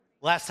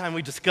Last time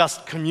we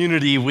discussed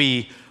community,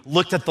 we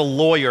looked at the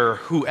lawyer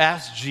who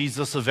asked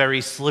Jesus a very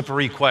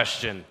slippery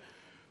question.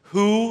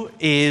 Who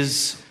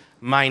is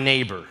my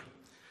neighbor?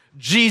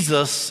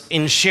 Jesus,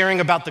 in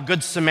sharing about the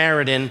Good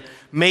Samaritan,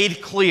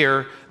 made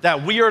clear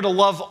that we are to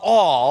love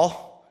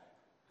all,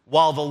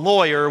 while the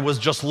lawyer was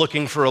just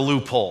looking for a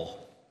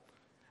loophole.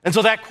 And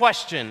so that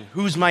question,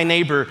 who's my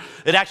neighbor,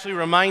 it actually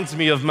reminds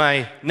me of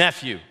my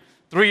nephew,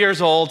 3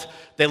 years old.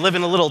 They live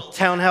in a little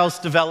townhouse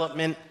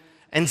development,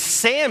 and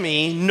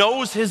Sammy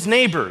knows his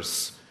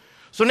neighbors.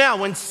 So now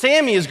when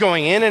Sammy is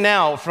going in and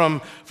out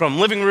from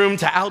living room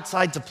to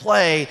outside to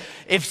play,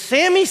 if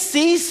Sammy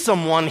sees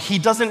someone he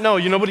doesn't know,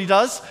 you know what he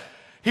does?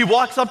 He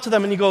walks up to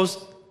them and he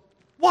goes,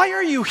 "Why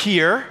are you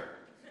here?"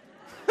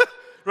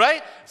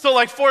 Right? So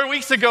like 4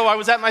 weeks ago, I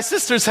was at my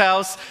sister's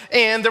house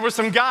and there were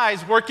some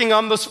guys working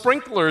on the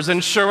sprinklers,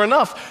 and sure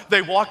enough,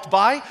 they walked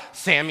by.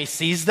 Sammy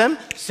sees them.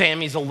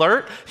 Sammy's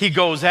alert. He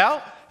goes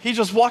out. He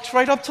just walks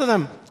right up to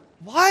them.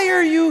 "Why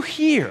are you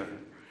here?"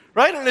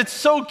 Right? And it's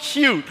so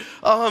cute.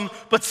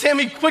 But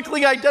Sammy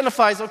quickly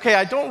identifies, okay,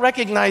 I don't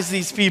recognize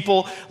these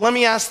people. Let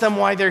me ask them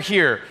why they're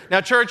here.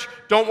 Now, church,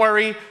 don't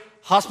worry.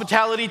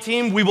 Hospitality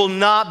team, we will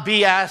not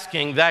be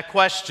asking that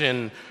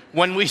question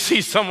when we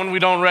see someone we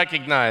don't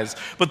recognize.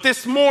 But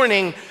this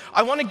morning,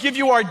 I want to give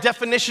you our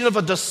definition of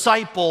a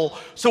disciple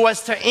so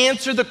as to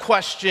answer the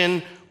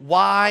question,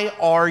 why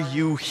are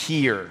you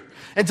here?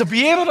 And to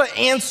be able to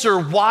answer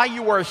why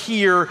you are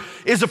here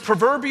is a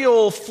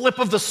proverbial flip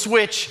of the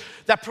switch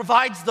that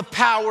provides the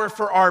power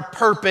for our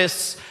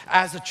purpose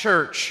as a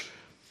church.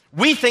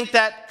 We think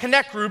that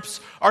connect groups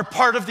are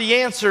part of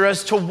the answer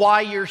as to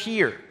why you're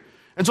here.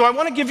 And so I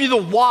want to give you the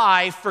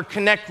why for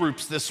connect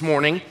groups this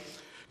morning.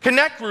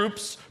 Connect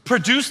groups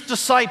produce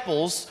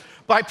disciples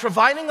by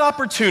providing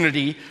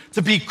opportunity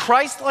to be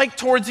Christ-like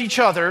towards each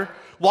other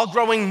while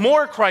growing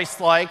more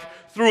Christ-like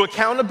through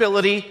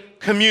accountability,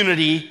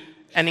 community,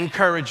 and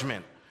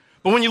encouragement.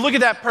 But when you look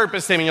at that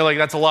purpose statement, you're like,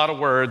 that's a lot of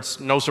words.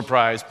 No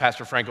surprise,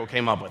 Pastor Franco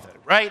came up with it,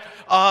 right?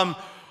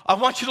 I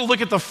want you to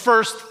look at the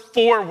first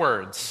 4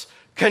 words.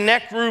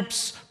 Connect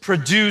groups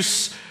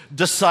produce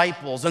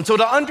disciples. And so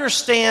to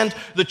understand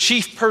the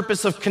chief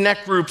purpose of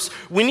connect groups,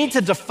 we need to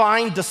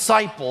define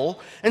disciple.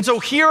 And so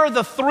here are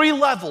the 3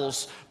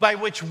 levels by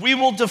which we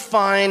will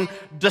define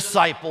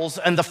disciples.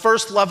 And the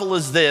first level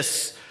is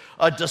this: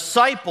 a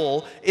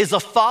disciple is a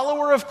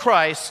follower of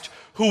Christ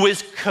who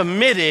is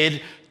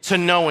committed to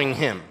knowing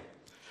him.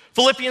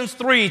 Philippians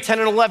 3:10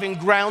 and 11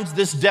 grounds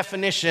this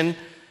definition.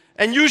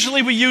 And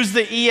usually we use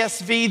the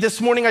ESV. This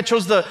morning I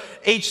chose the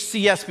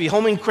HCSB,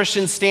 Holman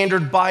Christian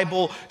Standard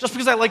Bible, just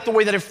because I like the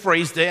way that it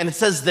phrased it. And it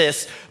says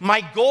this: my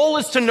goal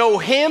is to know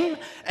him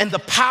and the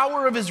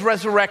power of his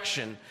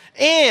resurrection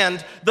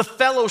and the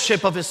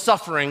fellowship of his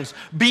sufferings,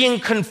 being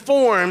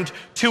conformed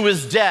to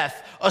his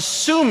death,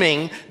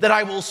 assuming that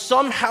I will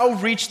somehow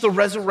reach the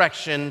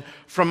resurrection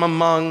from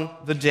among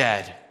the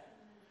dead.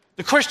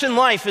 The Christian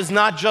life is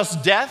not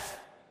just death,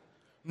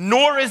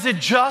 nor is it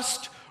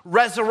just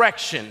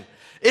resurrection.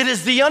 It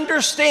is the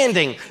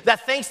understanding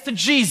that thanks to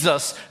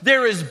Jesus,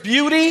 there is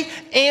beauty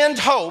and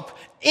hope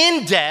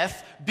in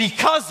death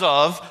because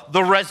of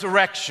the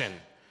resurrection.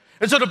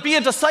 And so to be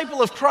a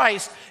disciple of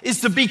Christ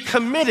is to be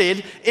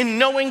committed in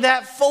knowing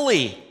that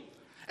fully.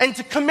 And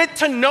to commit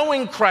to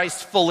knowing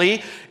Christ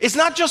fully is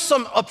not just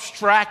some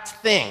abstract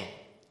thing.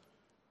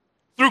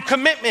 Through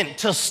commitment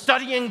to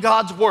studying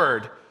God's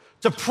word,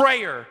 to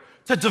prayer,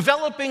 to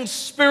developing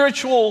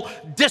spiritual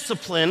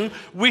discipline,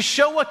 we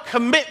show a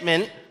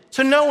commitment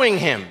to knowing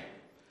him.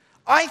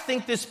 I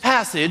think this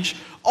passage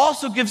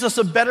also gives us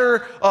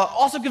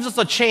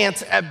a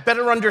chance at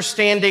better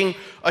understanding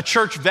a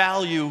church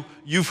value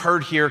you've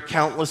heard here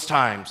countless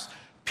times: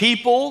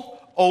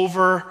 people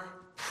over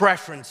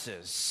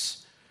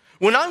preferences.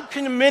 When I'm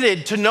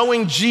committed to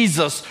knowing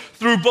Jesus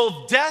through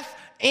both death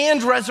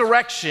and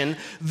resurrection,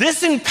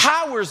 this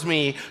empowers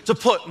me to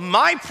put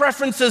my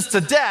preferences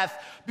to death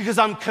because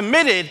I'm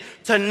committed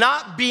to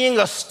not being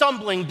a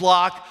stumbling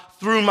block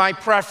through my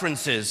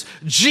preferences.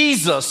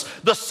 Jesus,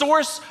 the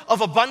source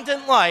of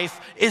abundant life,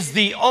 is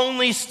the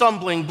only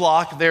stumbling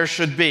block there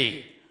should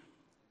be.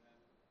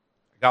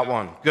 Got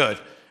one, good.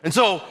 And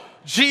so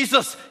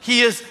Jesus,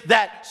 he is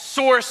that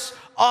source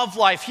of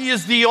life. He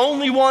is the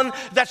only one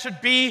that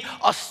should be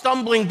a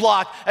stumbling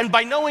block. And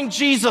by knowing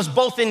Jesus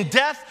both in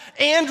death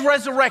and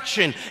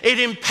resurrection, it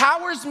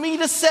empowers me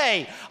to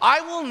say,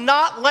 I will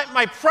not let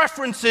my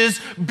preferences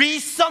be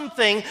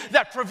something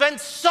that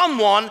prevents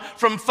someone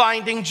from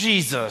finding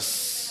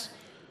Jesus.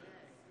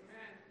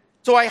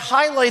 So I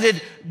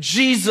highlighted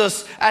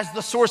Jesus as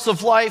the source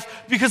of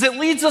life because it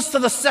leads us to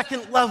the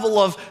second level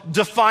of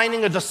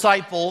defining a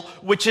disciple,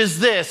 which is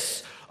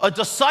this: a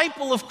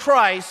disciple of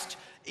Christ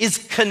is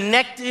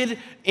connected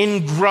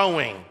in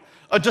growing.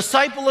 A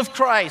disciple of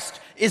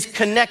Christ is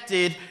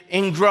connected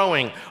in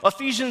growing.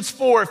 Ephesians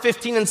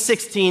 4:15 and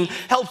 16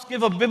 helps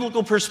give a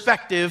biblical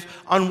perspective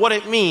on what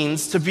it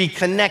means to be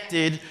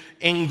connected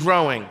in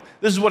growing.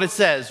 This is what it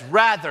says.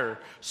 Rather,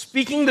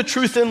 speaking the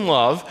truth in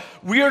love,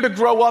 we are to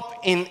grow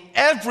up in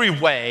every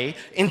way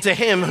into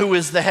him who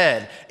is the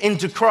head,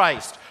 into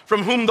Christ,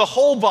 from whom the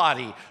whole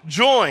body,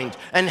 joined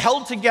and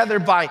held together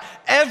by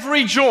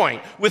every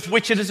joint with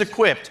which it is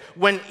equipped,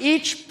 when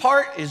each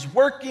part is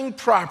working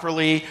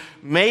properly,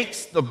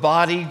 makes the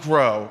body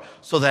grow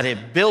so that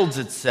it builds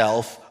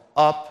itself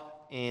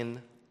up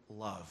in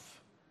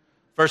love.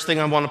 First thing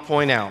I want to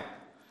point out,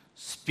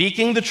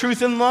 speaking the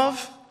truth in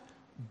love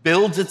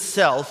builds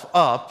itself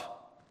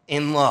up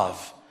in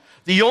love.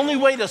 The only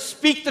way to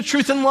speak the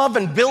truth in love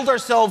and build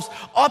ourselves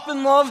up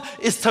in love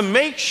is to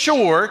make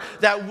sure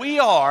that we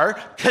are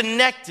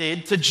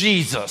connected to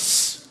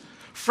Jesus.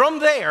 From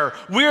there,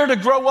 we are to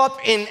grow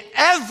up in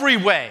every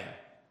way.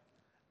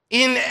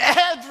 In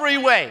every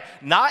way.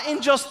 Not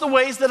in just the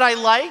ways that I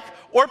like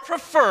or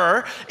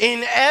prefer.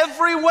 In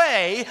every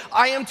way,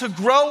 I am to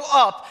grow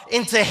up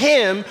into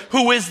him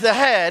who is the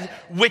head,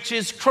 which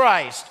is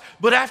Christ.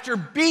 But after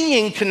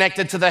being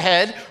connected to the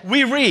head,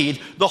 we read,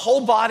 the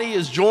whole body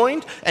is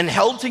joined and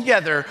held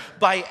together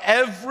by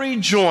every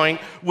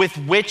joint with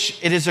which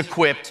it is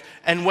equipped.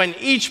 And when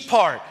each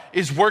part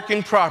is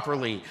working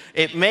properly,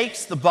 it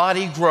makes the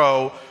body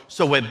grow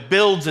so it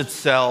builds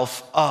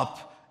itself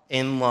up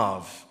in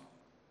love.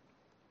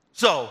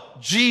 So,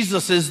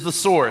 Jesus is the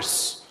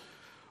source.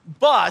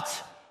 But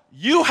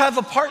you have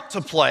a part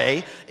to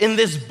play in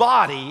this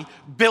body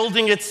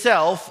building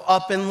itself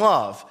up in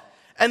love.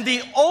 And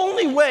the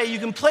only way you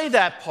can play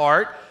that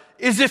part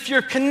is if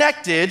you're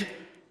connected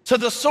to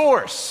the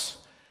source.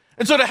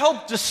 And so to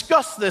help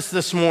discuss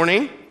this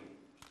morning,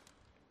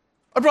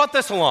 I brought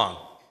this along,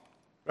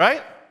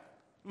 right?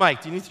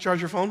 Mike, do you need to charge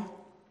your phone?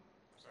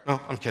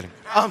 No, I'm kidding.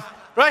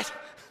 Right?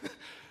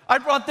 I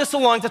brought this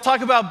along to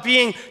talk about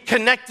being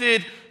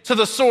connected to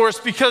the source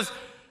because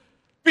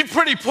it'd be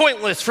pretty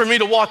pointless for me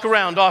to walk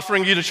around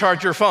offering you to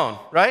charge your phone,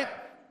 right?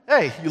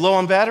 Hey, you low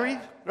on battery?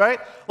 Right?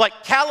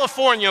 Like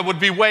California would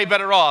be way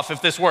better off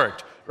if this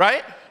worked,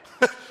 right?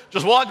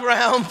 Just walk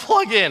around,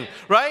 plug in,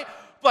 right?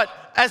 But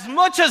as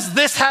much as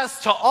this has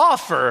to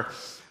offer,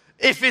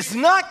 if it's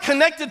not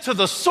connected to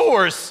the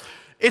source,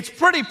 it's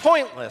pretty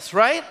pointless,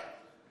 right?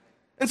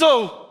 And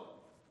so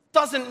it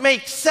doesn't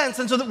make sense.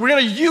 And so we're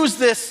going to use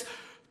this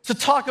to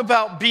talk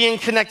about being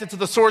connected to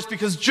the source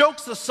because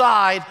jokes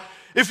aside,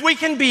 if we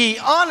can be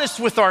honest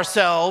with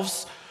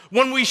ourselves,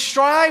 when we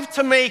strive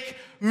to make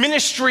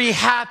ministry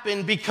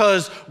happen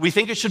because we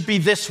think it should be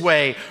this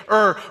way,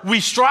 or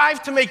we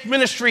strive to make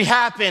ministry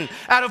happen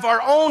out of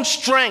our own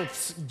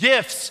strengths,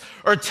 gifts,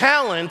 or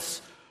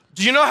talents,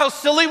 do you know how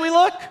silly we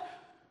look?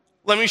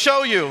 Let me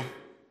show you.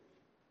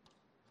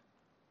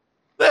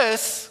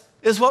 This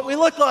is what we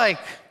look like.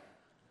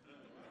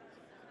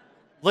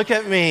 Look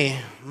at me,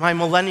 my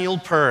millennial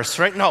purse,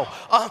 right? No,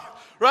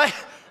 right?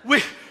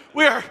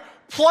 We are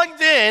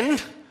plugged in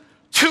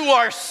to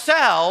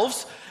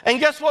ourselves. And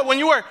guess what? When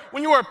you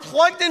are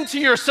plugged into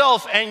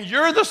yourself and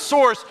you're the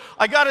source,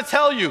 I got to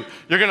tell you,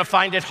 you're going to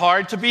find it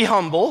hard to be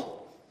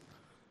humble.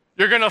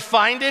 You're going to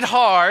find it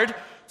hard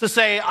to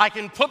say, I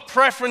can put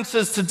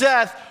preferences to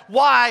death.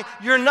 Why?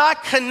 You're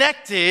not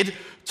connected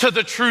to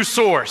the true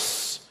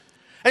source.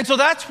 And so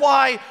that's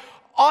why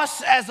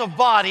us as a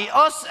body,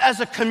 us as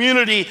a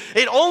community,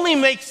 it only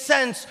makes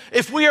sense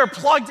if we are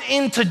plugged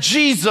into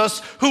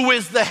Jesus, who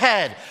is the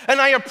head. And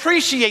I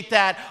appreciate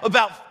that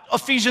about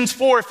Ephesians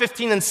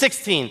 4:15 and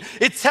 16.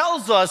 It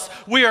tells us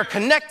we are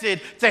connected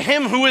to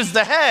him who is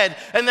the head,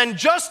 and then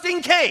just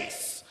in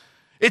case,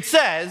 it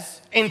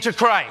says, into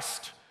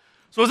Christ.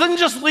 So it doesn't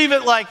just leave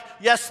it like,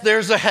 yes,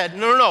 there's a head.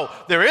 No.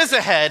 There is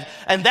a head,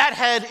 and that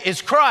head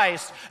is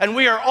Christ, and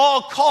we are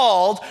all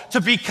called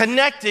to be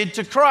connected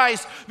to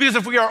Christ, because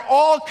if we are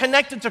all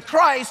connected to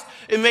Christ,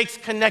 it makes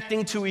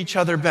connecting to each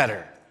other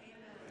better.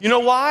 You know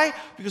why?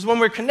 Because when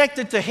we're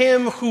connected to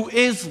him who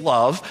is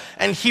love,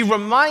 and he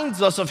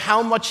reminds us of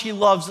how much he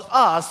loves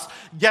us,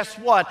 guess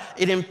what?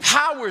 It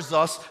empowers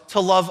us to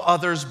love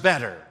others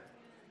better.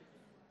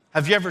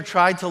 Have you ever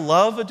tried to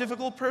love a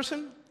difficult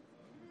person?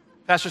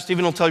 Pastor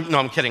Stephen will tell you, no,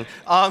 I'm kidding.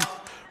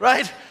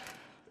 Right?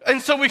 And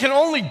so we can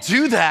only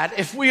do that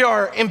if we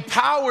are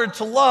empowered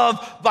to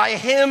love by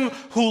him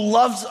who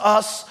loves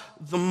us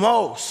the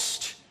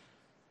most.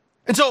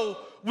 And so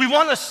we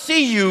want to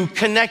see you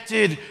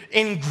connected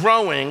in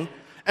growing,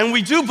 and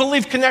we do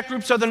believe Connect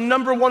Groups are the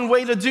number one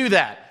way to do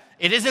that.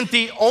 It isn't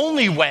the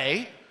only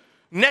way.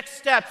 Next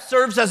Step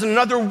serves as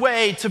another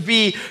way to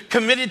be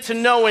committed to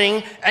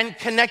knowing and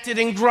connected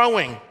in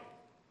growing.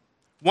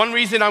 One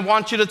reason I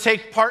want you to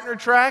take Partner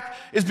Track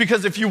is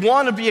because if you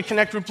want to be a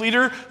Connect Group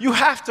leader, you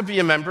have to be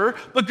a member.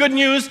 But good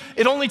news,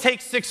 it only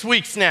takes 6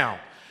 weeks now.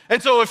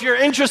 And so if you're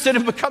interested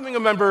in becoming a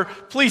member,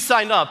 please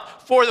sign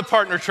up for the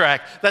Partner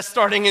Track. That's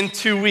starting in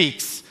 2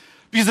 weeks.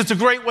 Because it's a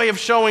great way of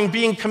showing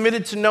being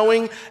committed to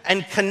knowing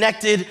and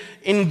connected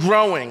in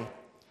growing.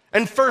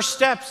 And First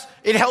Steps,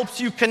 it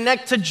helps you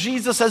connect to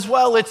Jesus as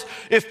well. It's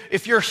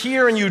if you're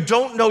here and you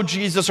don't know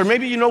Jesus, or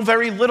maybe you know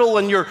very little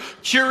and you're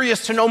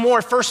curious to know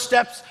more, First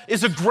Steps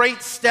is a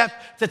great step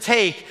to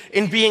take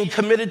in being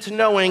committed to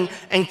knowing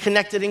and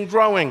connected and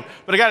growing.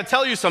 But I got to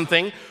tell you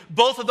something.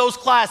 Both of those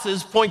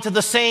classes point to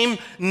the same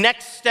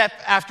next step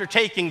after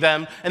taking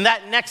them, and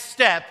that next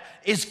step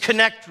is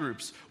connect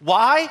groups.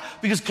 Why?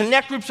 Because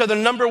connect groups are the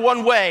number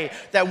one way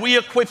that we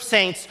equip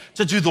saints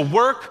to do the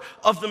work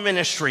of the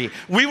ministry.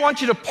 We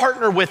want you to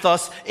partner with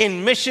us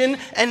in mission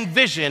and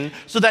vision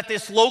so that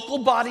this local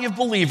body of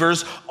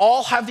believers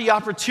all have the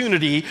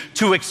opportunity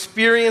to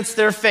experience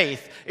their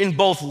faith in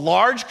both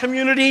large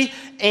community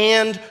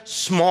and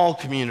small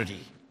community.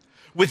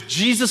 With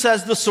Jesus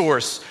as the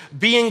source,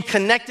 being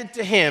connected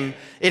to him,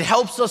 it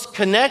helps us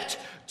connect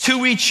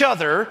to each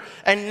other,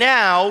 and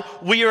now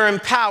we are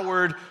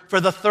empowered for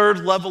the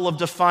third level of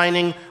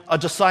defining a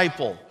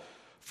disciple.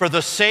 For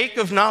the sake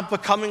of not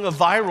becoming a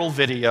viral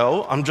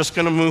video, I'm just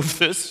going to move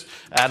this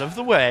out of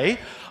the way.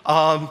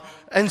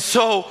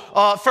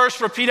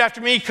 First, repeat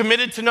after me: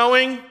 committed to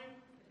knowing,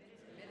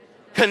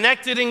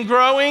 connected and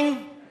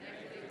growing,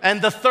 and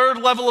the third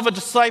level of a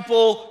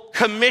disciple,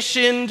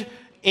 commissioned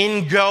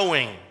in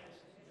going.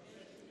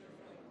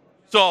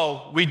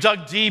 So we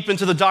dug deep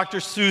into the Dr.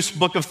 Seuss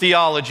book of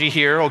theology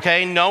here,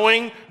 okay?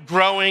 Knowing,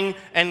 growing,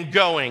 and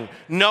going.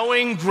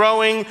 Knowing,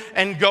 growing,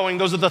 and going.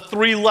 Those are the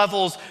three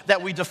levels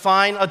that we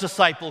define a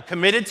disciple: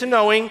 committed to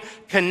knowing,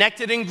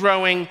 connected in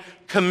growing,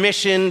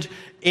 commissioned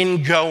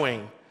in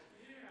going.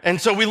 And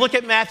so we look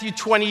at Matthew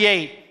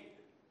 28,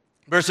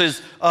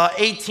 verses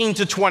 18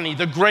 to 20,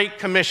 the Great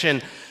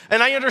Commission.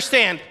 And I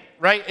understand,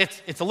 right?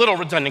 It's a little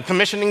redundant.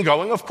 Commission and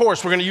going. Of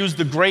course, we're going to use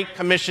the Great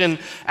Commission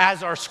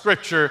as our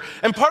scripture.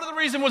 And part of the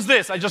reason was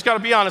this. I just got to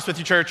be honest with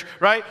you, church,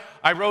 right?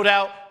 I wrote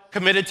out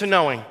committed to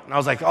knowing. And I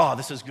was like, oh,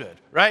 this is good,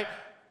 right?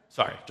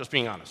 Sorry, just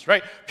being honest,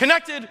 right?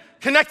 Connected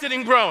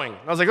and growing.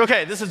 And I was like,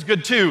 okay, this is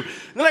good too.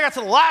 And then I got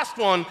to the last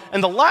one,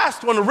 and the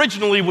last one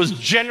originally was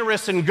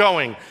generous and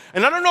going.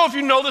 And I don't know if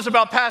you know this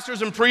about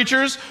pastors and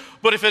preachers,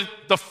 but if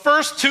the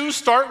first two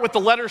start with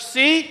the letter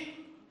C,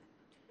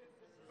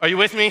 are you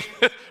with me?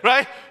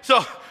 Right?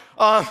 So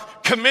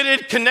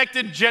committed,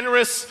 connected,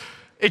 generous,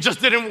 it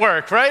just didn't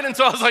work, right? And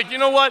so I was like, you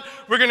know what?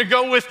 We're going to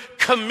go with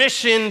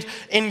commissioned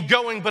in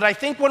going. But I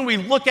think when we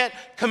look at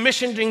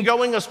commissioned in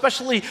going,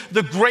 especially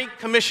the Great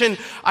Commission,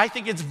 I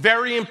think it's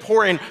very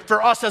important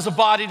for us as a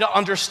body to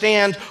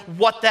understand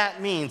what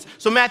that means.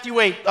 So Matthew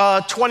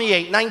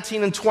 28,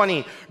 19 and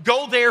 20.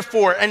 Go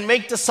therefore and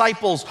make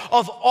disciples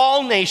of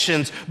all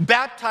nations,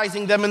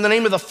 baptizing them in the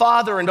name of the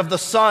Father and of the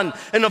Son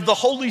and of the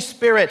Holy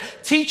Spirit,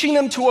 teaching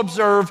them to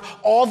observe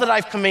all that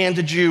I've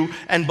commanded you.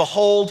 And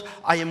behold,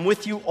 I am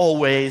with you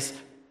always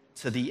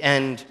to the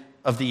end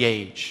of the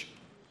age.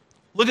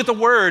 Look at the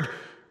word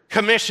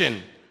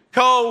commission,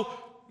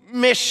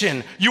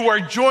 co-mission. You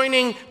are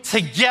joining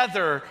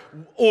together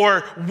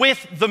or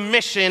with the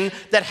mission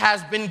that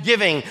has been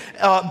given.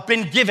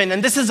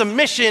 And this is a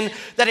mission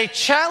that it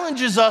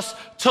challenges us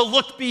to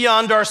look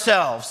beyond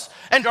ourselves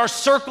and our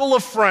circle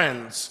of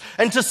friends,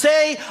 and to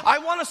say, I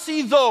want to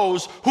see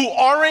those who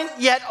aren't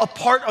yet a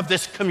part of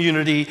this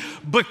community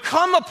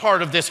become a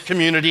part of this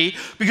community,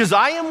 because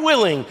I am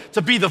willing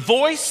to be the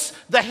voice,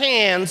 the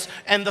hands,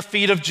 and the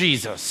feet of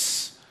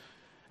Jesus.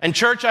 And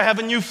church, I have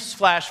a news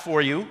flash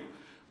for you.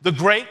 The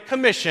Great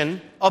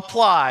Commission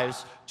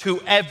applies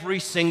to every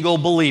single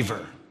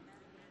believer.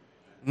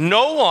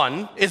 No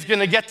one is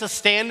going to get to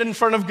stand in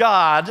front of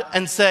God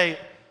and say,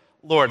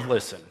 Lord,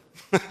 listen.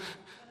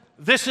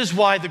 This is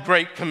why the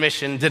Great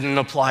Commission didn't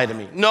apply to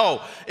me.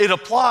 No, it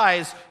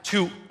applies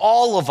to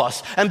all of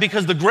us. And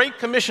because the Great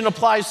Commission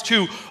applies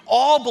to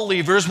all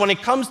believers, when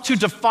it comes to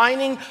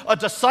defining a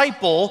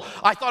disciple,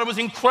 I thought it was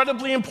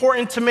incredibly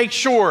important to make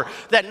sure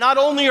that not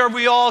only are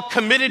we all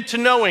committed to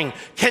knowing,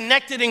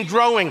 connected and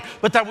growing,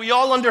 but that we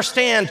all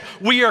understand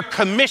we are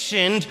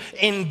commissioned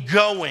in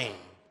going.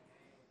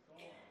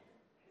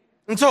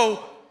 And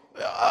so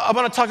I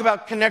want to talk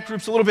about connect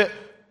groups a little bit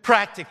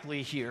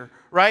practically here,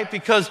 right?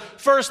 Because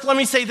first, let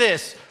me say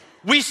this.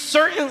 We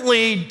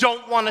certainly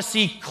don't want to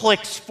see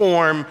cliques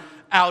form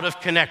out of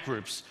connect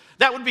groups.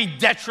 That would be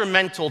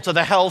detrimental to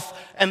the health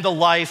and the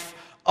life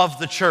of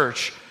the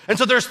church. And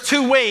so there's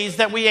two ways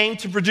that we aim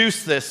to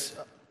produce this.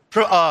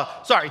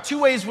 Two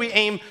ways we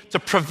aim to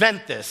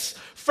prevent this.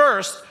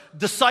 First,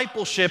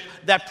 discipleship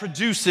that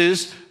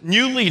produces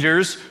new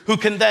leaders who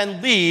can then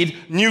lead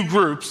new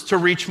groups to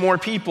reach more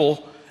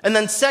people. And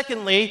then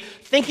secondly,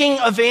 thinking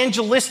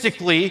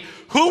evangelistically,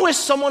 who is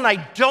someone I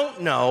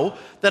don't know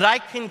that I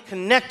can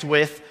connect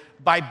with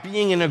by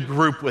being in a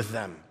group with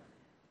them?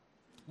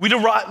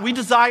 We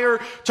desire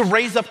to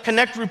raise up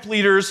connect group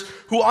leaders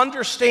who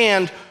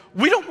understand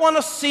we don't want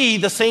to see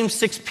the same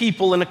 6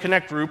 people in a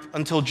connect group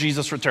until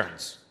Jesus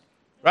returns,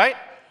 right?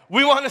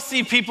 We want to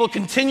see people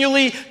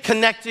continually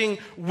connecting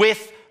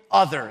with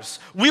others.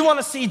 We want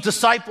to see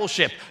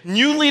discipleship,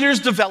 new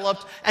leaders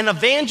developed, and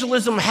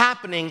evangelism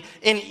happening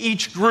in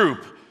each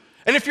group.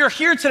 And if you're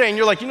here today and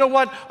you're like, you know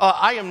what,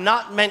 I am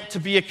not meant to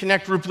be a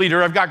Connect Group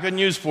leader, I've got good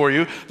news for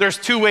you. There's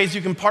 2 ways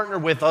you can partner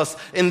with us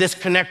in this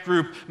Connect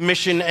Group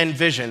mission and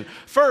vision.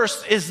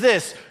 First is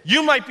this: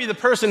 you might be the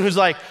person who's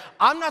like,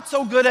 I'm not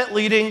so good at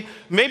leading.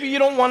 Maybe you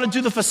don't want to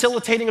do the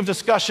facilitating of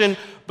discussion,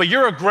 but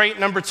you're a great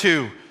number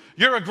 2.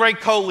 You're a great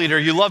co-leader.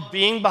 You love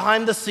being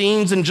behind the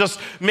scenes and just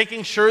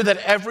making sure that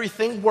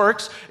everything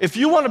works. If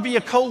you want to be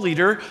a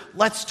co-leader,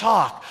 let's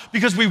talk.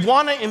 Because we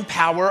want to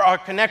empower our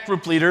Connect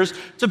Group leaders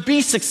to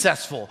be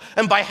successful.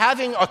 And by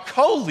having a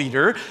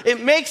co-leader,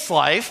 it makes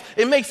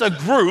a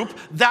group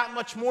that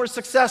much more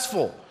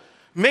successful.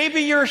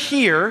 Maybe you're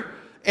here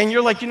and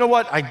you're like, you know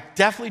what, I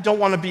definitely don't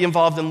want to be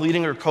involved in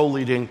leading or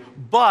co-leading,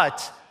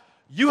 but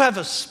you have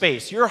a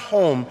space, your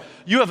home,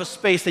 you have a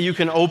space that you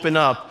can open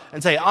up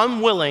and say,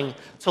 I'm willing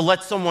to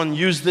let someone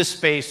use this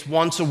space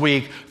once a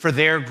week for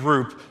their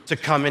group to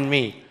come and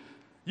meet.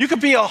 You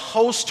could be a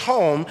host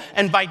home,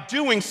 and by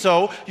doing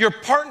so, you're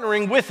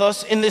partnering with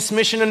us in this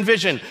mission and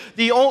vision.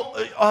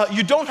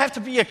 You don't have to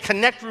be a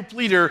Connect Group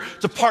leader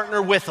to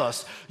partner with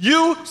us.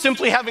 You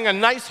simply having a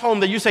nice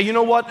home that you say, you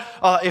know what,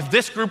 if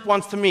this group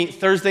wants to meet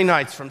Thursday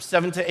nights from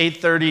 7 to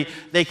 8:30,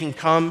 they can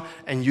come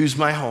and use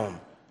my home.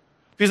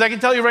 Because I can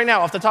tell you right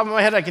now, off the top of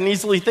my head, I can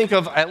easily think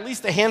of at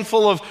least a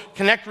handful of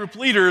Connect Group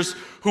leaders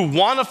who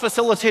want to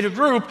facilitate a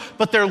group,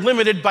 but they're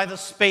limited by the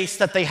space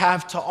that they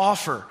have to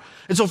offer.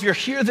 And so if you're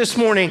here this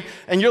morning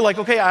and you're like,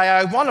 okay,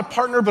 I want to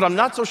partner, but I'm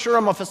not so sure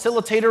I'm a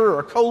facilitator or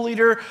a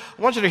co-leader,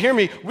 I want you to hear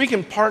me. We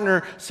can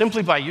partner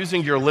simply by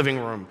using your living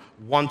room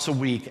once a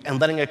week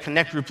and letting a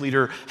Connect Group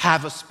leader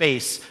have a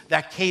space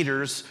that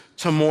caters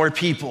to more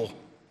people.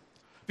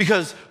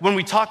 Because when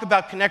we talk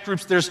about Connect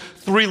Groups, there's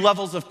 3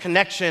 levels of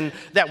connection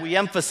that we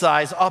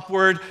emphasize: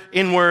 upward,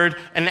 inward,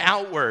 and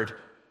outward.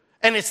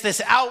 And it's this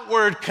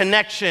outward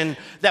connection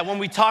that when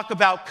we talk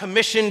about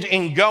commissioned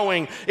and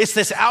going, it's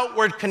this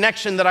outward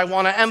connection that I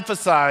want to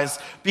emphasize,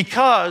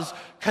 because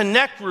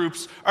Connect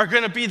Groups are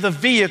going to be the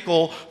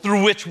vehicle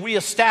through which we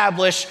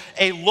establish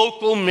a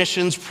local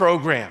missions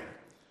program.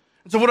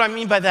 So what do I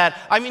mean by that?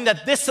 I mean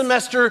that this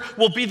semester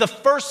will be the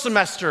first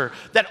semester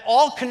that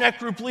all Connect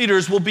Group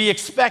leaders will be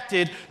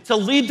expected to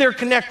lead their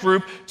Connect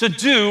Group to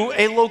do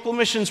a local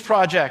missions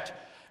project.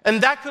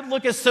 And that could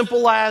look as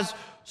simple as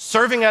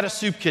serving at a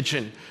soup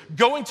kitchen,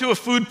 going to a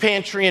food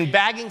pantry and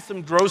bagging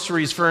some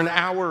groceries for an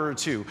hour or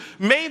 2.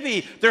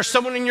 Maybe there's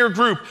someone in your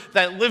group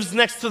that lives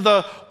next to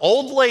the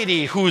old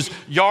lady whose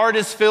yard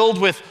is filled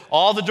with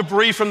all the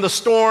debris from the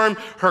storm.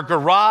 Her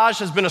garage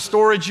has been a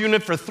storage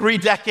unit for 3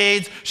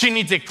 decades. She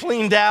needs it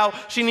cleaned out.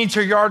 She needs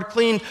her yard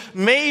cleaned.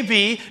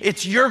 Maybe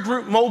it's your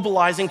group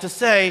mobilizing to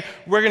say,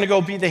 we're going to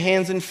go be the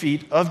hands and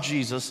feet of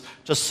Jesus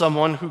to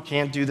someone who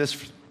can't do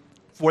this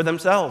for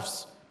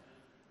themselves.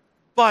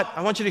 But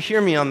I want you to hear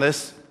me on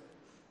this.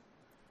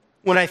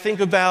 When I think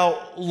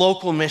about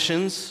local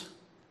missions,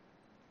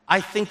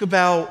 I think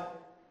about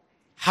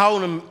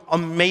how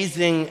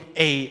amazing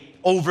a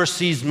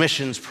overseas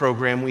missions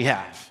program we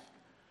have.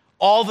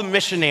 All the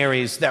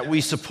missionaries that we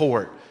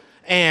support.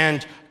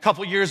 And a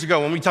couple years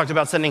ago when we talked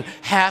about sending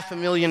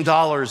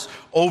 $500,000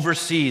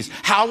 overseas,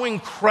 how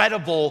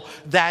incredible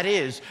that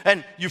is.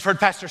 And you've heard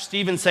Pastor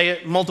Stephen say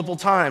it multiple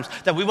times,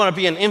 that we want to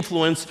be an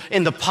influence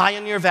in the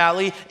Pioneer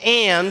Valley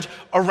and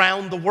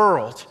around the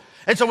world.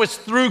 And so it's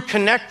through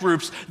Connect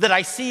Groups that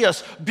I see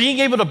us being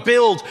able to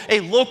build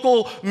a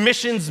local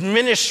missions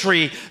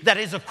ministry that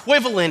is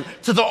equivalent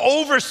to the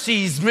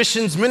overseas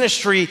missions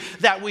ministry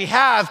that we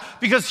have.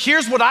 Because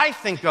here's what I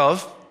think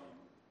of.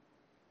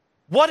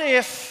 What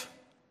if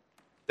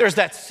there's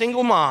that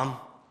single mom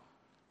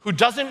who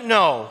doesn't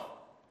know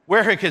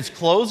where her kids'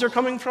 clothes are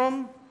coming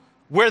from,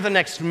 where the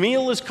next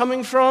meal is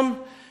coming from,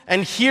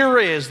 and here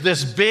is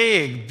this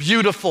big,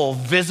 beautiful,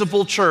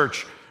 visible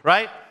church,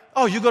 right?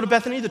 Oh, you go to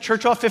Bethany, the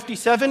church off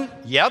 57?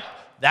 Yep,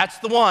 that's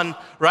the one,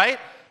 right?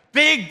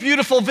 Big,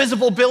 beautiful,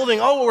 visible building.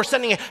 Oh, we're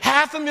sending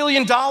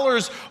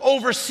 $500,000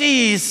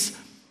 overseas,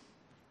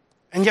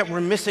 and yet we're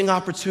missing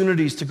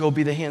opportunities to go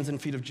be the hands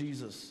and feet of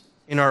Jesus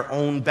in our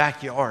own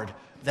backyard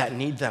that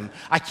need them.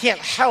 I can't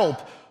help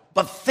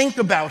but think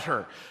about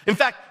her. In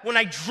fact, when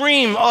I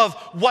dream of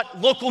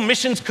what local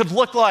missions could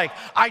look like,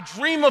 I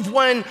dream of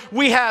when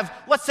we have,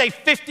 let's say,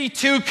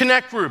 52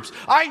 Connect Groups.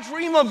 I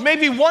dream of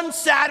maybe one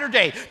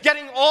Saturday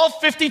getting all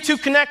 52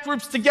 Connect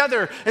Groups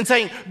together and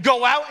saying,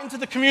 go out into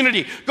the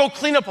community, go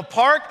clean up a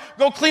park,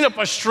 go clean up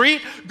a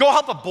street, go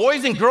help a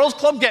Boys and Girls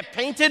Club get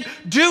painted,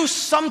 do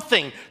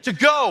something to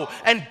go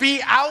and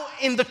be out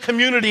in the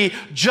community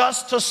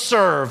just to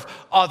serve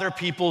other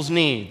people's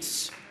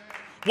needs.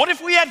 What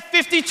if we had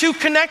 52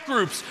 Connect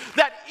Groups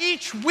that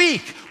each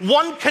week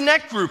one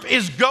Connect Group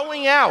is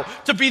going out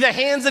to be the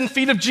hands and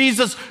feet of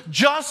Jesus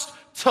just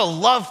to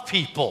love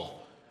people?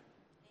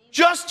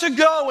 Just to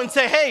go and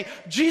say, hey,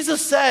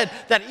 Jesus said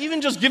that even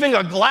just giving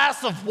a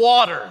glass of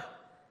water,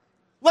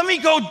 let me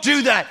go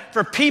do that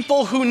for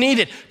people who need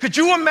it. Could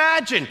you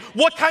imagine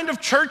what kind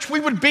of church we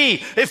would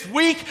be if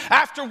week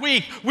after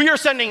week we are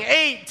sending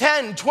 8,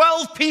 10,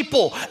 12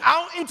 people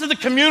out into the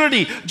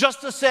community just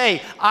to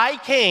say, I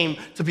came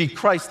to be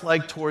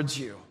Christ-like towards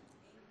you?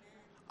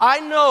 I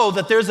know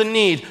that there's a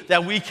need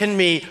that we can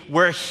meet.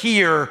 We're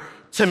here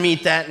to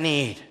meet that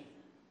need.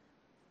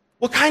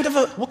 What kind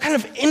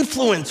of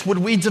influence would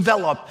we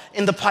develop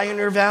in the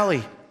Pioneer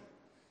Valley?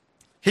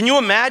 Can you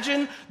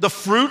imagine the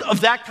fruit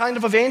of that kind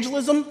of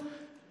evangelism?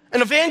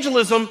 And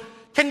evangelism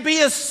can be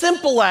as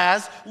simple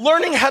as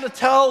learning how to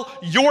tell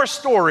your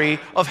story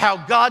of how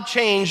God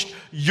changed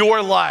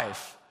your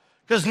life.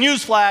 Because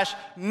newsflash,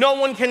 no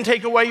one can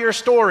take away your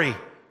story,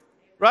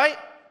 right?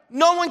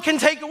 No one can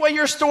take away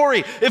your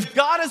story. If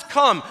God has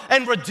come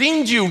and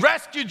redeemed you,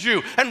 rescued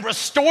you, and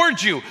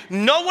restored you,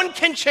 no one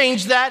can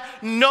change that.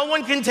 No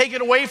one can take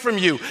it away from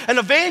you. And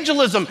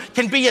evangelism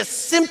can be as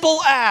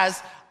simple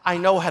as, I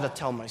know how to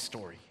tell my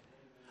story.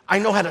 I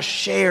know how to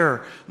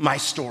share my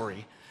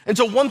story. And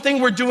so one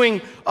thing we're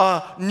doing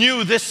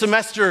new this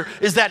semester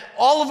is that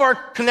all of our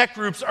Connect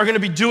groups are going to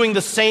be doing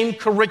the same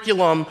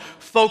curriculum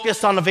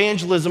focused on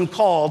evangelism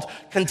called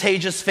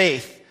Contagious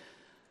Faith.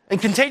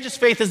 And contagious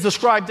faith is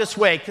described this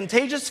way.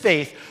 Contagious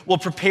faith will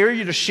prepare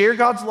you to share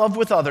God's love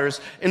with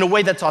others in a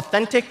way that's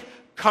authentic,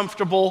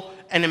 comfortable,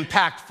 and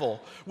impactful.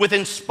 With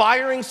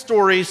inspiring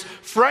stories,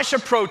 fresh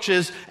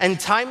approaches, and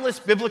timeless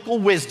biblical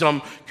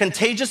wisdom,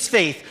 contagious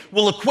faith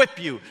will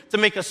equip you to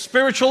make a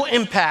spiritual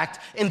impact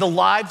in the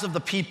lives of the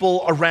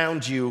people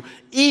around you,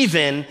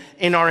 even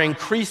in our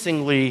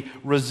increasingly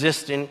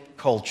resistant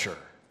culture.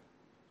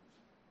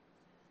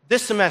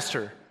 This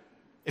semester,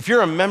 if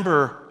you're a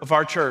member of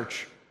our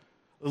church,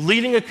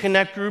 leading a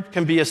Connect group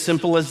can be as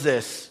simple as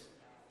this.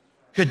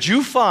 Could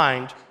you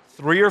find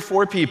 3 or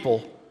 4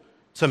 people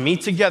to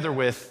meet together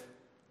with,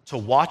 to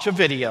watch a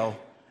video,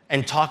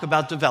 and talk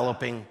about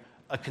developing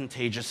a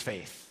contagious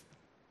faith?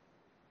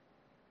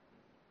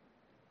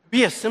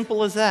 Be as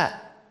simple as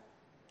that.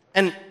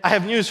 And I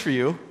have news for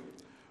you.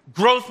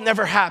 Growth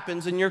never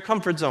happens in your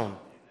comfort zone.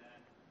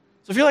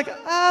 So if you're like,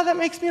 that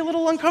makes me a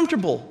little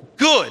uncomfortable,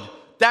 good.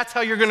 That's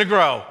how you're going to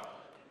grow,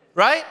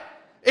 right?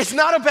 It's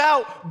not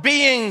about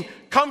being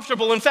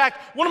comfortable. In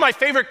fact, one of my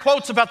favorite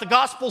quotes about the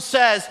gospel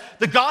says,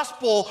 the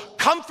gospel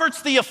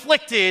comforts the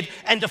afflicted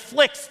and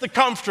afflicts the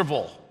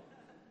comfortable.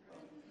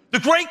 The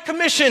Great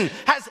Commission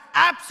has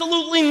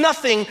absolutely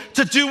nothing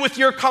to do with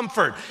your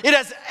comfort. It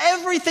has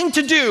everything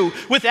to do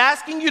with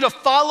asking you to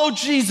follow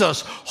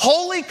Jesus,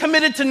 wholly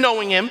committed to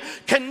knowing him,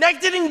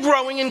 connected and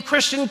growing in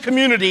Christian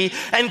community,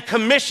 and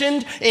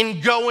commissioned in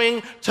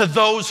going to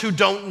those who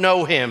don't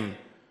know him.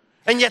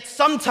 And yet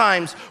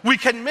sometimes we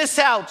can miss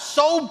out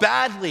so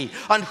badly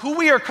on who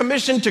we are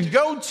commissioned to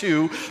go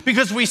to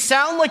because we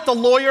sound like the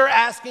lawyer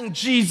asking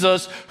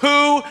Jesus,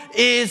 who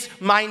is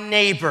my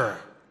neighbor?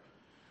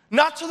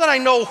 Not so that I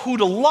know who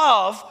to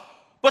love,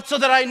 but so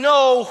that I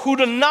know who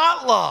to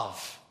not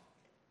love.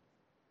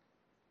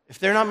 If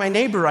they're not my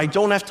neighbor, I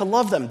don't have to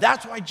love them.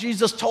 That's why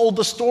Jesus told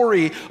the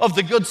story of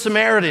the Good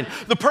Samaritan.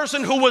 The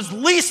person who was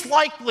least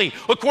likely,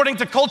 according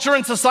to culture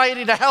and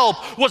society, to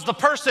help was the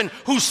person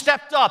who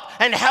stepped up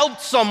and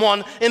helped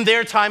someone in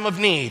their time of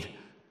need.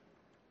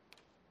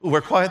 Ooh,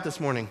 we're quiet this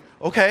morning.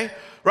 Okay,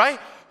 right?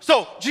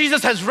 So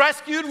Jesus has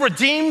rescued,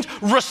 redeemed,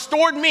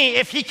 restored me.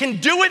 If he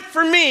can do it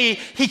for me,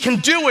 he can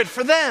do it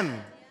for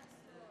them.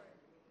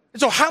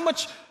 And so how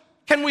much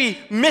can we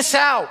miss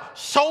out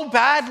so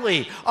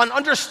badly on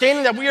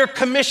understanding that we are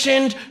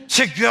commissioned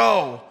to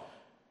go?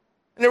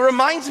 And it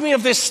reminds me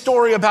of this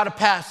story about a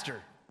pastor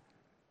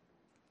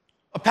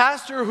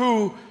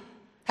who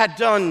had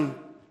done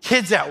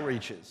kids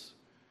outreaches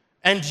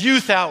and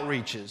youth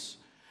outreaches.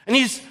 And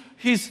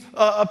he's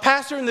a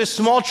pastor in this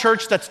small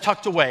church that's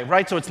tucked away,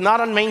 right? So it's not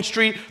on Main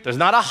Street. There's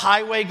not a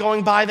highway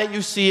going by that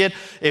you see it.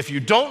 If you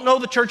don't know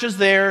the church is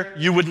there,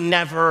 you would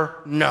never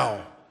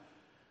know.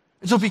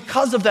 And so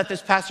because of that, this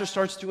pastor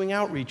starts doing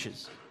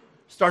outreaches,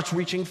 starts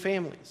reaching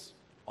families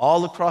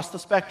all across the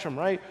spectrum,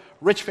 right?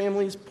 Rich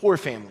families, poor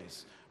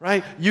families,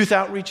 right? Youth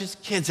outreaches,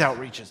 kids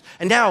outreaches.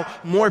 And now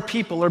more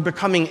people are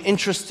becoming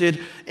interested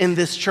in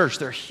this church.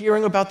 They're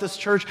hearing about this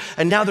church,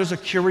 and now there's a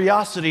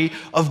curiosity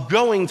of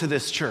going to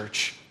this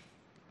church.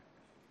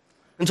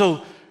 And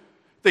so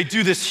they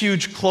do this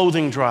huge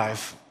clothing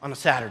drive on a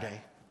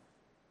Saturday.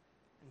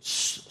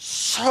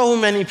 So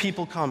many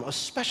people come,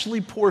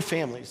 especially poor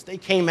families. They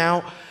came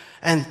out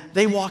and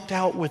they walked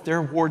out with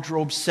their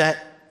wardrobe set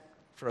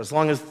for as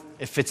long as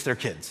it fits their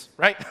kids,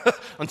 right?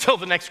 Until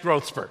the next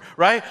growth spurt,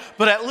 right?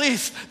 But at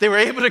least they were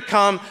able to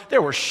come.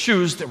 There were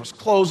shoes, there was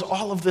clothes,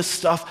 all of this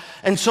stuff.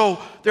 And so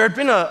there had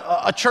been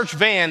a church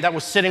van that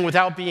was sitting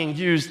without being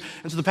used.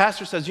 And so the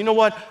pastor says, you know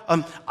what?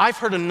 I've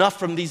heard enough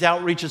from these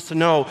outreaches to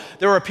know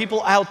there are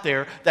people out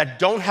there that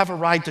don't have a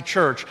ride to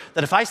church,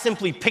 that if I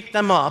simply pick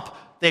them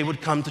up, they would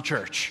come to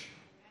church.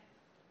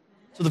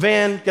 So the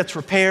van gets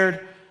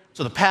repaired.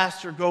 So the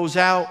pastor goes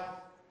out.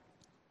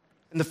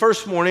 And the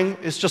first morning,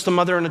 it's just a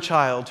mother and a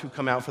child who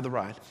come out for the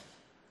ride.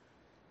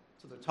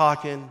 So they're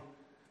talking,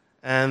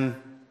 and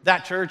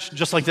that church,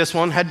 just like this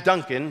one, had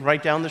Dunkin'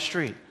 right down the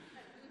street.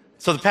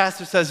 So the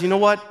pastor says, you know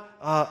what?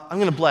 I'm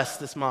going to bless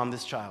this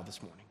child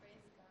this morning.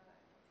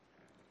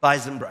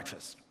 Buys them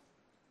breakfast.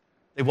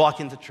 They walk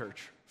into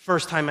church.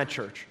 First time at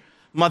church.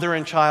 Mother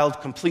and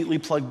child completely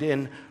plugged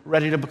in,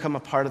 ready to become a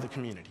part of the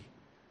community.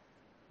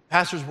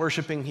 Pastor's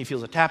worshiping, he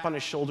feels a tap on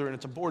his shoulder, and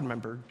it's a board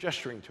member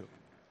gesturing to him.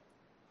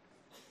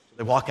 So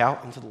they walk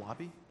out into the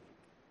lobby.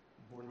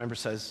 The board member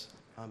says,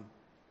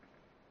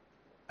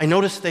 I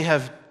noticed they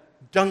have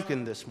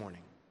Dunkin' this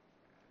morning.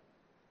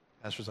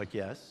 Pastor's like,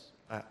 yes,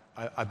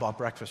 I bought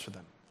breakfast for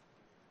them.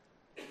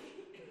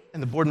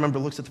 And the board member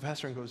looks at the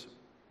pastor and goes,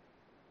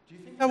 do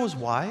you think that was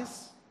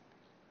wise?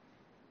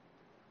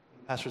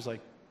 And the pastor's like,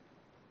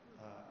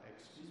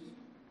 excuse me?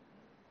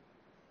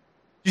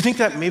 Do you think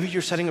that maybe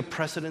you're setting a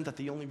precedent that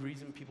the only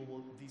reason these people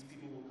will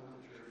come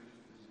to church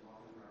is you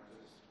offer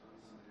breakfast on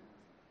Sunday?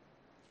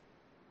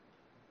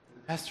 And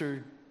the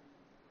pastor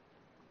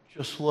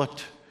just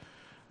looked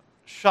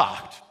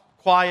shocked,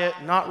 quiet,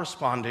 not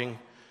responding.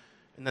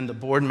 And then the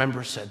board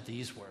member said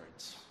these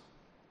words: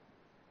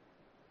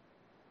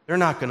 they're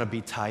not going to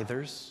be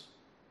tithers.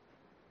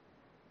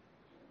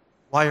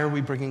 Why are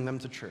we bringing them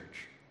to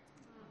church?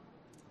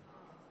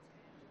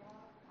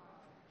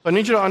 So I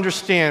need you to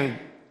understand,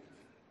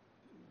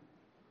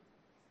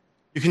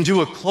 you can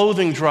do a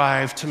clothing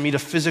drive to meet a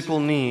physical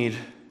need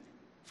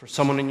for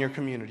someone in your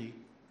community.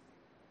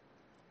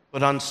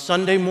 But on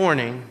Sunday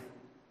morning,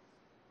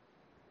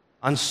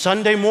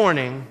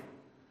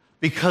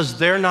 because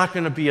they're not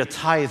going to be a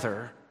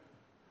tither,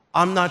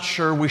 I'm not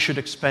sure we should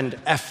expend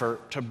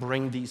effort to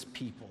bring these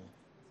people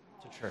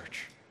to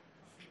church.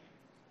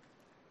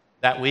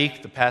 That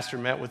week, the pastor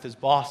met with his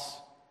boss,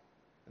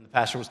 and the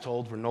pastor was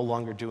told, we're no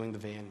longer doing the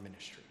van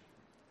ministry.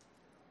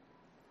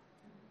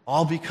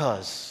 All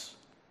because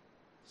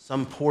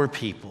some poor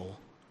people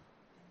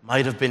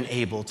might have been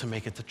able to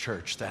make it to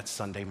church that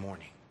Sunday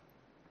morning.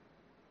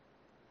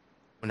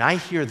 When I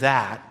hear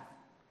that,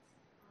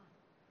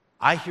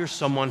 I hear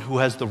someone who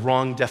has the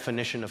wrong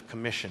definition of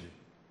commission.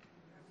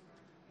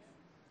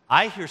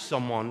 I hear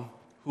someone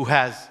who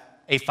has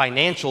a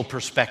financial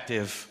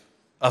perspective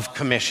of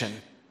commission.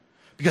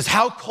 Because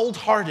how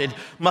cold-hearted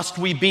must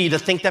we be to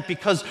think that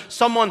because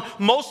someone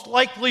most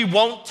likely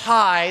won't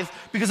tithe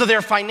because of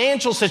their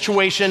financial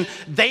situation,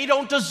 they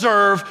don't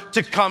deserve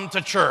to come to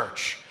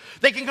church.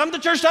 They can come to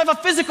church to have a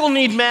physical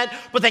need met,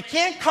 but they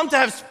can't come to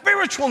have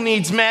spiritual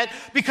needs met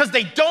because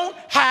they don't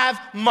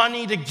have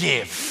money to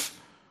give.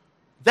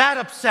 That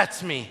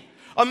upsets me.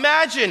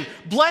 Imagine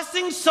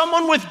blessing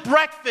someone with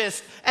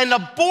breakfast and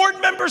a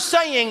board member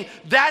saying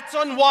that's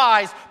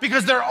unwise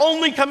because they're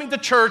only coming to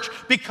church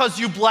because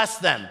you bless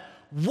them.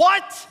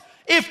 What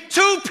if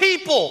two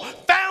people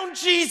found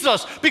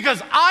Jesus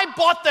because I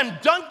bought them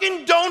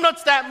Dunkin'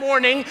 Donuts that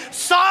morning?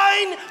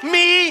 Sign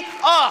me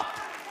up.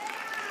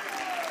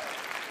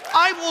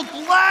 I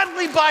will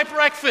gladly buy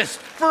breakfast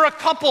for a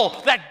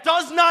couple that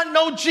does not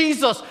know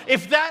Jesus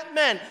if that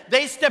meant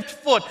they stepped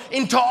foot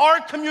into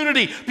our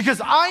community, because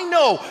I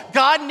know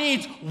God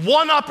needs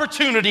one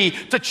opportunity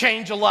to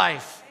change a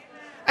life.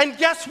 And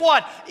guess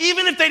what?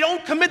 Even if they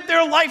don't commit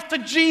their life to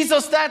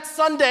Jesus that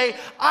Sunday,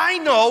 I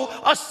know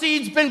a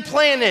seed's been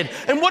planted.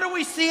 And what do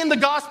we see in the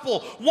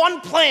gospel?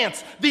 One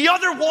plants, the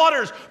other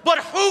waters. But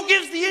who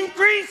gives the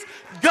increase?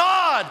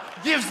 God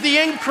gives the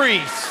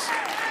increase.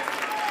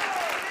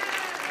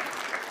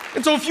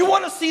 And so if you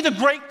want to see the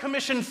Great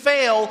Commission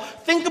fail,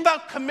 think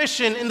about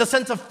commission in the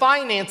sense of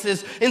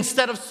finances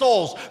instead of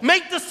souls.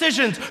 Make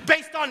decisions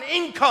based on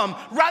income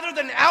rather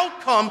than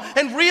outcome,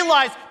 and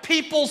realize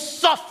people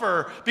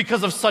suffer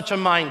because of such a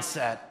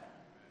mindset.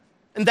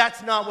 And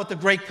that's not what the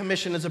Great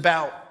Commission is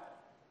about.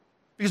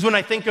 Because when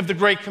I think of the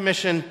Great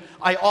Commission,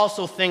 I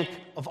also think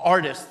of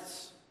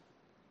artists.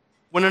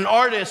 When an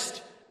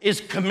artist is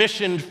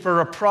commissioned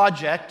for a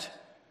project,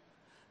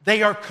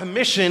 they are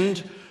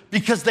commissioned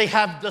because they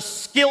have the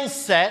skill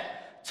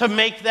set to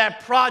make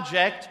that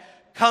project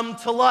come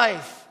to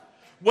life.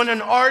 When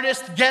an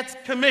artist gets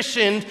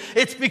commissioned,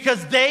 it's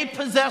because they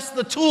possess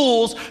the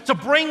tools to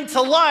bring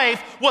to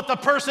life what the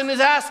person is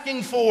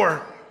asking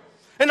for.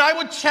 And I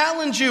would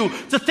challenge you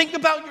to think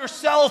about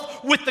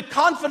yourself with the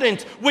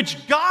confidence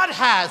which God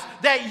has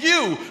that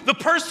you, the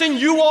person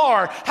you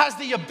are, has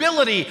the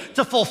ability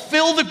to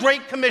fulfill the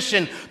Great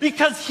Commission,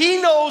 because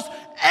He knows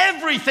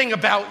everything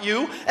about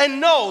you and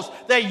knows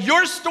that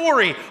your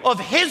story of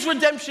His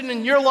redemption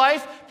in your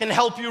life can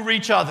help you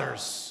reach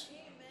others.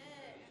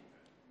 Amen.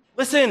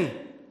 Listen,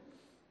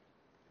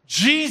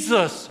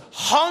 Jesus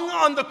hung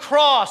on the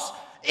cross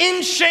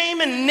in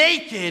shame and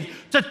naked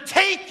to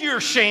take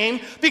your shame,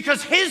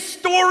 because His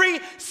story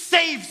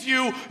saves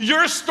you.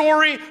 Your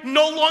story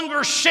no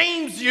longer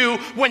shames you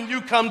when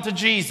you come to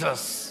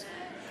Jesus.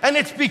 And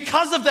it's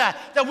because of that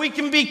that we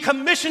can be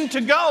commissioned to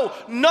go,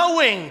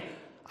 knowing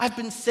I've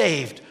been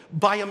saved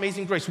by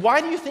amazing grace.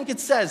 Why do you think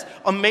it says,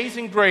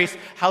 amazing grace,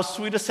 how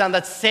sweet a sound,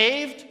 that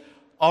saved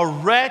a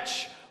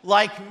wretch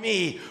like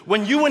me?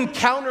 When you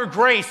encounter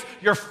grace,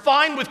 you're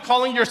fine with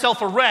calling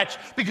yourself a wretch,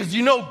 because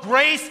you know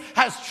grace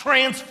has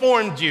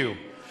transformed you.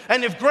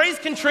 And if grace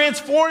can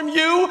transform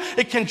you,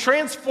 it can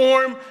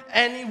transform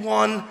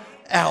anyone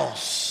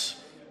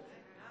else.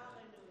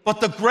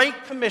 But the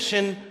Great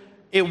Commission,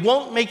 it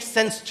won't make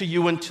sense to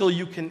you until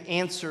you can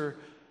answer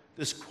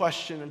this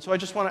question. And so I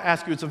just want to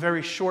ask you, it's a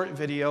very short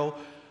video,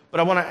 but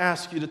I want to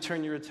ask you to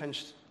turn your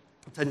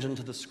attention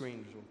to the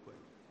screen real quick.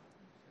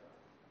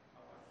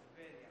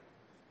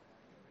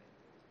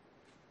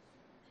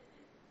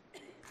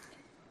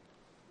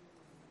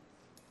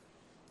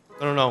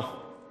 I don't know.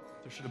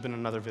 There should have been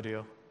another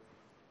video.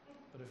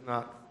 But if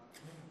not.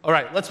 All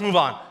right, let's move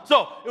on.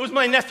 So it was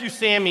my nephew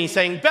Sammy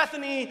saying,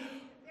 Bethany.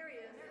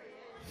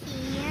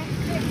 Here.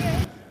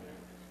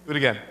 Do it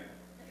again.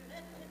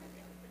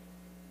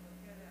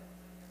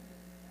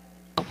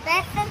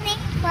 Bethany,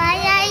 why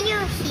are you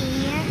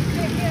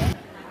here?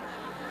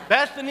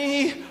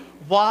 Bethany,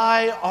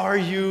 why are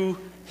you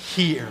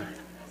here?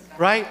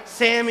 Right?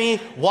 Sammy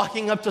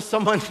walking up to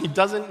someone he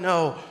doesn't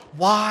know.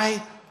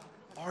 Why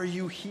are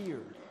you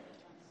here?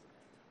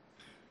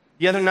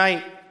 The other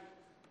night,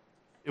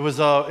 it was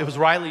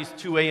Riley's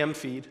 2 a.m.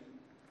 feed.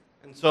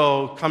 And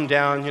so come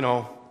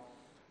down,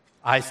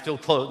 eyes still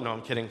closed. No,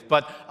 I'm kidding.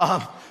 But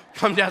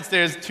come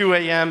downstairs 2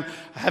 a.m.,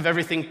 I have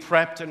everything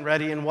prepped and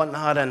ready and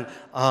whatnot. And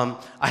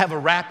I have a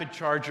rapid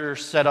charger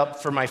set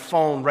up for my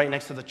phone right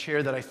next to the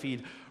chair that I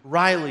feed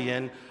Riley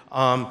in.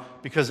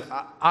 Because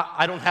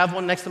I don't have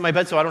one next to my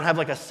bed, so I don't have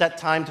like a set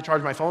time to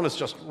charge my phone. It's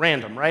just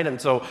random, right?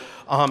 And so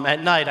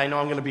at night, I know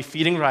I'm going to be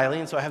feeding Riley,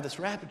 and so I have this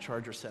rapid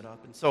charger set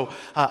up. And so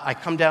I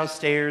come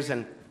downstairs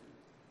and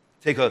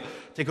take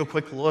a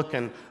quick look,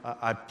 and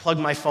I plug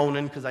my phone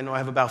in because I know I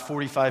have about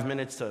 45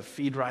 minutes to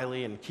feed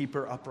Riley and keep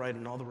her upright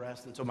and all the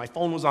rest. And so my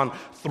phone was on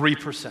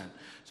 3%.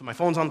 So my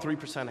phone's on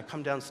 3%. I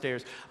come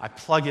downstairs, I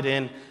plug it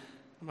in.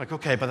 I'm like,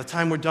 okay, by the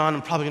time we're done,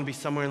 I'm probably going to be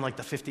somewhere in like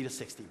the 50 to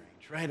 60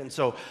 range, right? And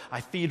so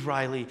I feed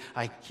Riley,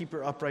 I keep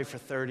her upright for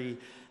 30,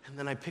 and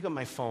then I pick up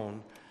my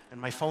phone,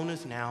 and my phone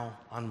is now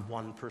on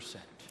 1%.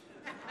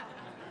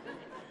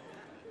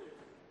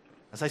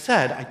 As I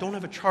said, I don't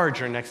have a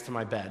charger next to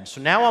my bed,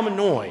 so now I'm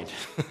annoyed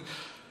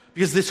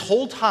because this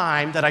whole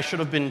time that I should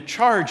have been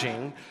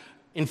charging,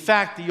 in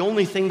fact, the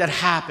only thing that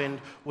happened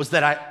was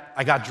that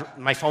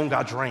my phone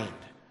got drained.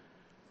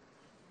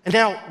 And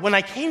now, when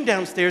I came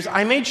downstairs,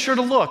 I made sure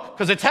to look,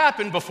 because it's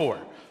happened before.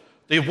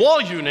 The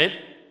wall unit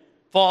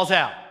falls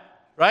out,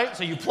 right?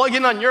 So you plug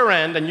in on your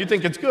end, and you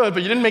think it's good,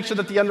 but you didn't make sure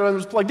that the other end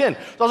was plugged in.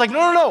 So I was like,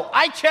 no,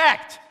 I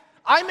checked.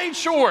 I made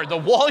sure the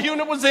wall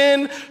unit was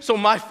in, so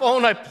my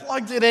phone, I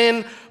plugged it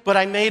in, but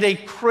I made a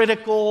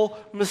critical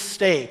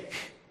mistake.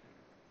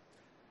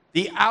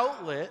 The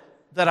outlet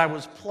that I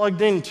was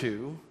plugged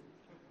into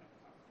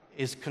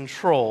is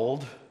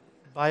controlled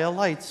by a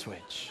light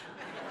switch.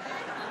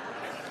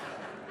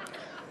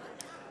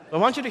 I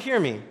want you to hear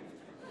me.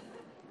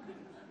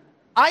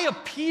 I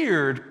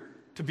appeared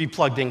to be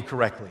plugged in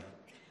correctly.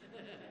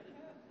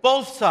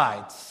 Both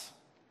sides.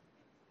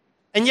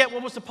 And yet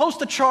what was supposed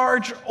to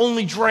charge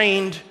only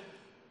drained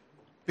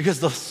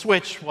because the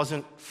switch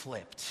wasn't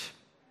flipped.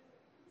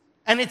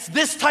 And it's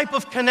this type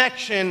of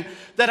connection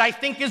that I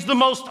think is the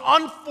most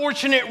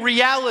unfortunate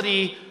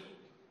reality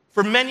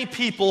for many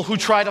people who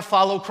try to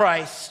follow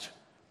Christ.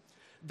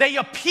 They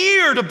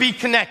appear to be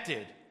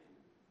connected,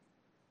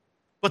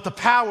 but the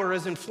power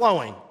isn't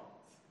flowing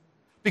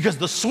because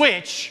the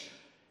switch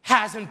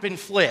hasn't been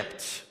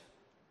flipped.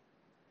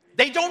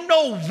 They don't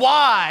know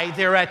why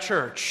they're at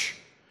church.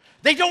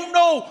 They don't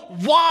know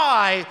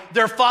why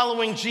they're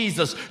following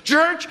Jesus.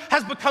 Church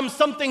has become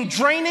something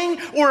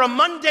draining or a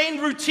mundane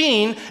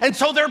routine, and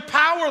so they're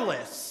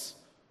powerless.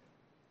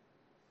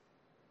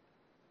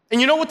 And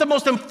you know what the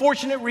most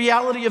unfortunate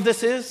reality of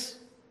this is?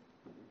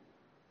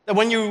 That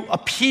when you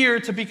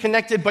appear to be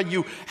connected, but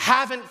you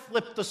haven't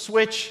flipped the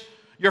switch,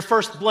 your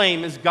first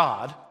blame is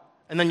God,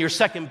 and then your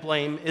second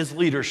blame is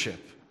leadership.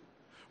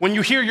 When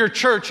you hear your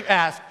church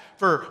ask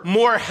for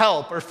more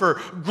help or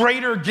for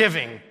greater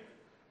giving,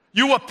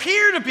 you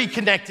appear to be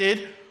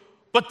connected,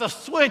 but the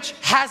switch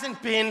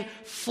hasn't been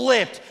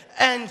flipped.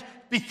 And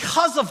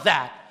because of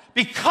that,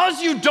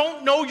 because you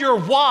don't know your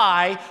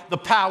why, the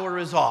power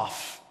is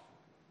off.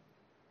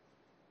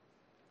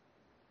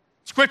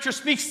 Scripture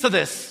speaks to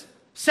this.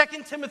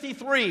 2 Timothy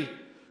 3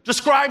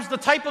 describes the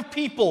type of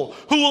people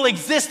who will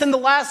exist in the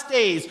last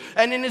days.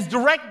 And in his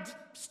direct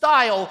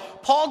style,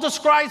 Paul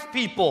describes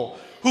people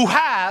who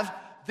have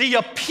the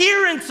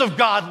appearance of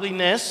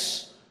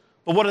godliness,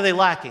 but what are they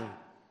lacking?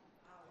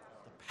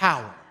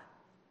 Power.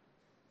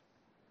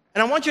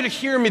 And I want you to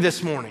hear me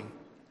this morning,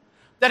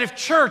 that if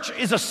church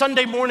is a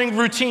Sunday morning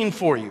routine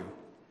for you,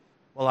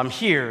 well, I'm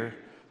here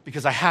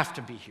because I have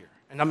to be here,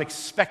 and I'm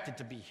expected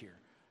to be here.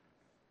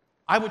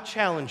 I would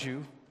challenge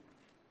you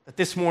that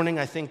this morning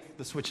I think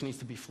the switch needs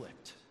to be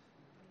flipped.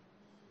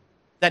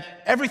 That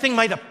everything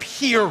might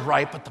appear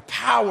right, but the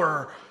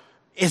power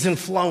isn't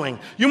flowing.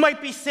 You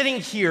might be sitting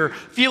here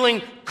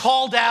feeling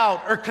called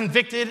out or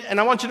convicted,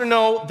 and I want you to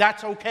know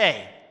that's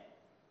okay.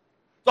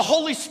 The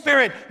Holy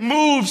Spirit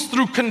moves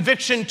through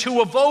conviction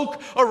to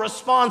evoke a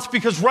response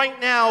because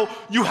right now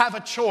you have a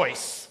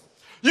choice.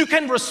 You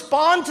can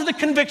respond to the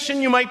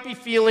conviction you might be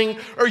feeling,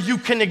 or you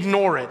can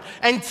ignore it.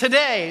 And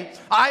today,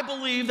 I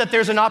believe that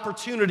there's an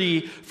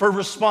opportunity for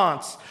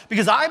response.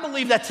 Because I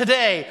believe that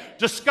today,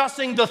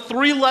 discussing the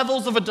 3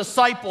 levels of a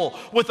disciple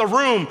with a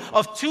room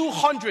of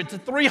 200 to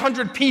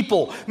 300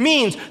 people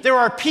means there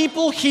are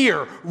people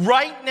here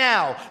right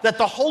now that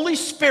the Holy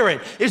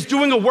Spirit is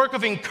doing a work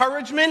of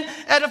encouragement,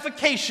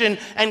 edification,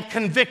 and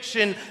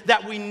conviction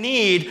that we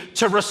need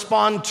to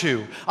respond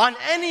to. On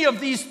any of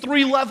these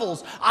 3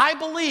 levels, I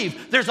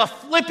believe There's a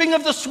flipping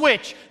of the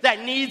switch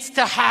that needs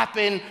to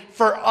happen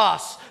for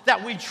us,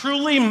 that we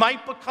truly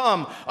might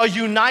become a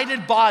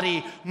united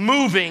body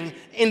moving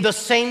in the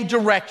same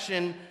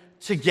direction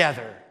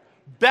together.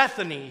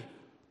 Bethany,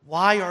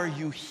 why are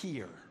you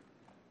here?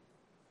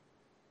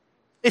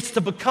 It's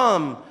to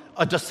become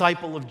a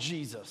disciple of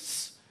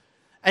Jesus.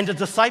 And a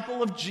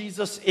disciple of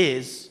Jesus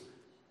is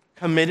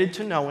committed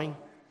to knowing,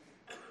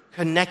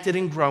 connected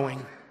in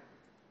growing,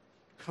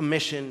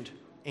 commissioned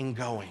in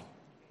going.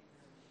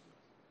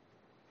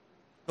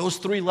 Those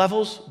three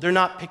levels, they're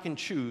not pick and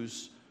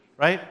choose,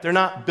 right? They're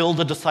not build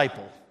a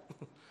disciple.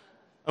 I'm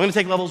going to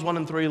take levels 1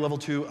 and 3, level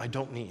 2, I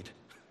don't need.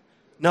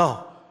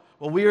 No,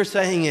 what we are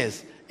saying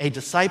is a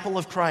disciple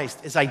of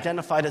Christ is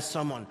identified as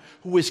someone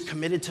who is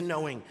committed to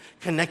knowing,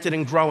 connected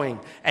in growing,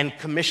 and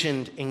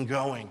commissioned in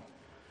going.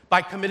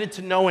 By committed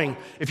to knowing,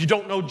 if you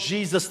don't know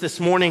Jesus this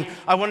morning,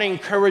 I want to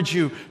encourage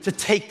you to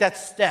take that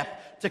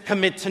step to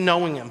commit to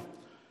knowing him.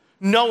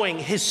 Knowing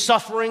his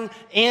suffering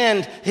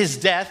and his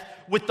death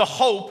with the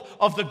hope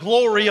of the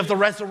glory of the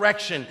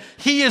resurrection.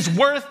 He is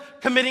worth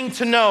committing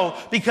to know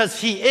because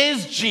he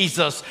is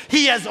Jesus.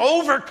 He has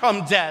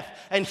overcome death,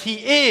 and he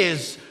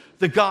is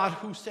the God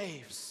who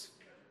saves.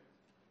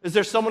 Is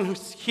there someone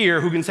who's here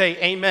who can say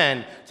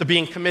amen to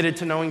being committed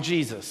to knowing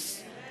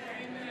Jesus?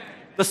 Amen.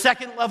 The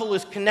second level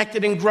is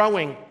connected and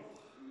growing.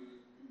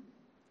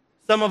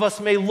 Some of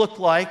us may look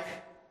like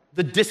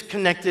the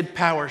disconnected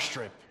power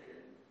strip.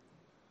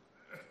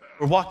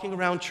 We're walking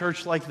around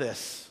church like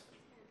this.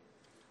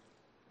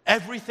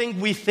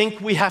 Everything we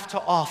think we have to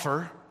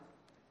offer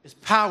is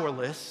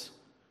powerless.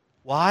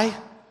 Why?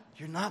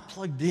 You're not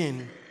plugged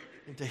in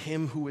into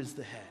him who is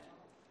the head.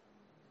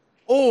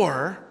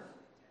 Or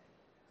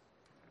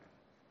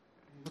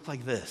you look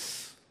like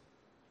this.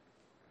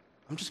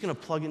 I'm just going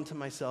to plug into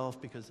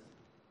myself because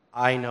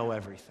I know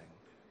everything.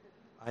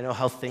 I know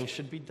how things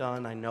should be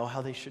done. I know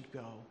how they should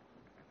go.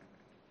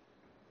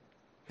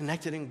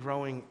 Connected and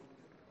growing.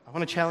 I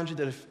want to challenge you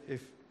that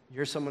if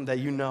you're someone that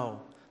you know,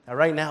 that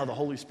right now the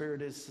Holy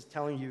Spirit is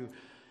telling you,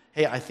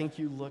 hey, I think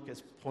you look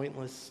as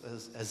pointless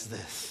as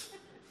this.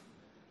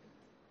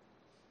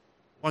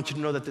 I want you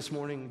to know that this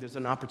morning there's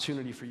an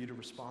opportunity for you to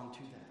respond to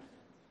that.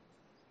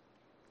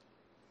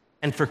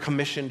 And for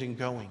commissioned and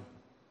going.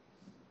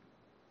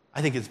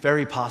 I think it's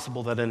very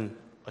possible that in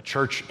a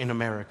church in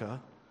America,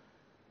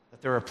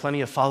 that there are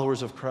plenty of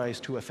followers of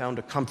Christ who have found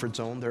a comfort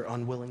zone they're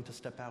unwilling to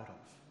step out of.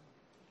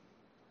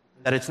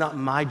 That it's not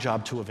my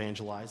job to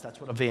evangelize. That's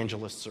what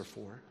evangelists are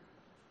for.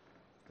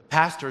 The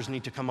pastors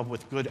need to come up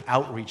with good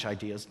outreach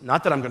ideas.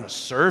 Not that I'm going to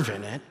serve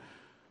in it,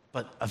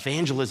 but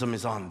evangelism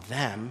is on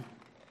them.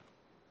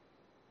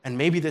 And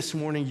maybe this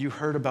morning you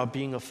heard about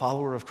being a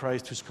follower of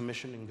Christ who's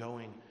commissioned and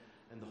going,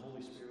 and the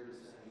Holy Spirit is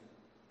saying,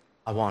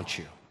 I want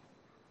you.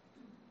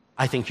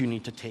 I think you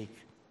need to take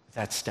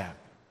that step.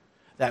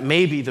 That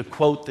maybe the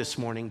quote this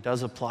morning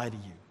does apply to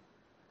you,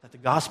 that the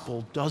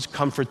gospel does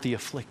comfort the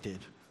afflicted.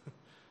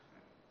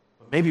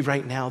 But maybe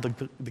right now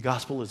the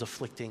gospel is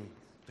afflicting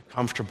the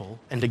comfortable.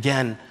 And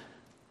again,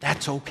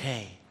 that's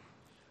okay,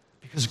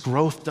 because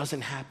growth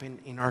doesn't happen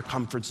in our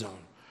comfort zone.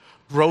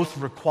 Growth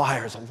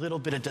requires a little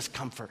bit of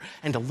discomfort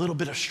and a little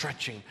bit of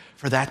stretching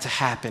for that to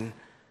happen.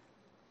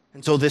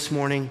 And so this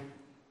morning,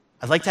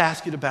 I'd like to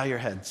ask you to bow your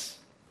heads,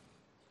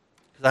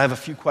 because I have a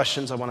few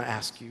questions I want to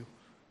ask you.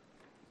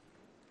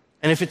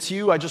 And if it's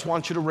you, I just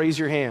want you to raise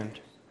your hand.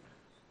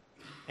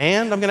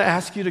 And I'm going to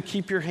ask you to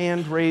keep your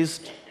hand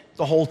raised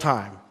the whole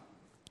time.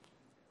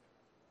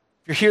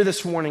 If you're here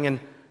this morning and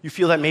you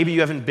feel that maybe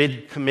you haven't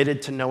been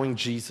committed to knowing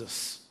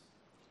Jesus,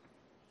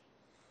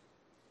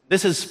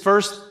 this is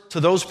first to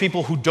those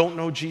people who don't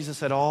know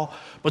Jesus at all,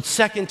 but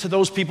second to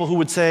those people who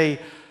would say,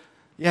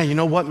 yeah, you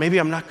know what, maybe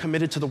I'm not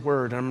committed to the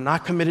word, and I'm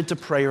not committed to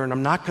prayer, and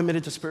I'm not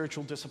committed to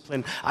spiritual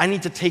discipline. I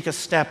need to take a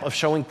step of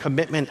showing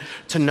commitment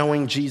to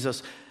knowing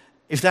Jesus.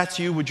 If that's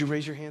you, would you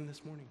raise your hand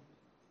this morning?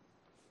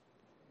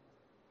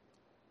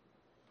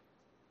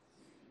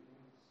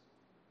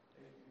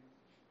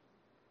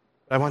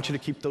 I want you to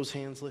keep those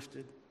hands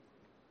lifted.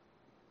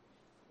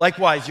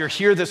 Likewise, you're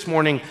here this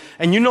morning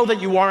and you know that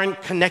you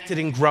aren't connected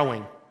and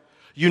growing.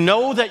 You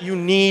know that you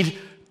need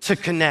to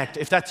connect.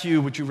 If that's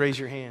you, would you raise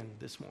your hand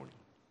this morning?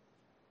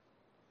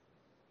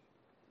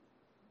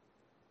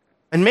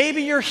 And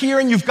maybe you're here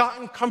and you've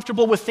gotten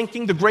comfortable with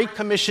thinking the Great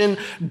Commission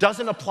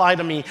doesn't apply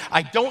to me.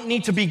 I don't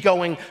need to be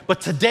going,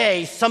 but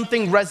today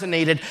something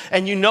resonated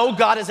and you know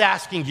God is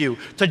asking you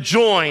to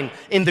join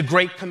in the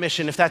Great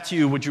Commission. If that's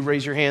you, would you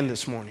raise your hand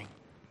this morning?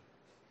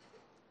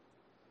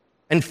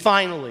 And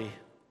finally,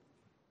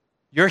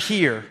 you're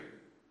here,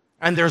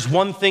 and there's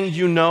one thing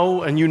you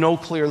know, and you know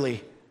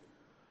clearly.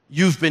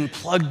 You've been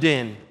plugged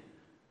in,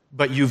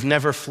 but you've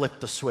never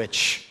flipped the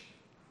switch.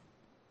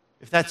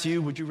 If that's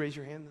you, would you raise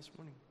your hand this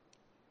morning?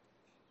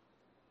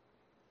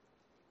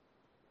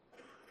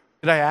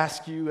 Could I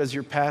ask you as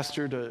your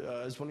pastor,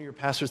 as one of your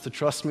pastors, to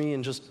trust me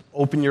and just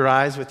open your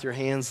eyes with your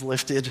hands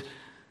lifted?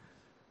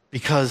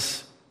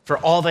 Because for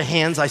all the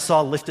hands I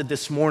saw lifted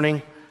this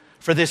morning,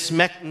 for this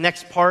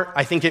next part,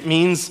 I think it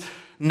means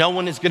no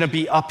one is going to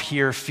be up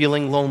here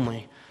feeling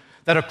lonely.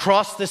 That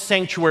across this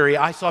sanctuary,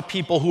 I saw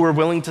people who were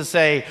willing to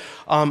say,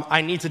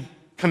 I need to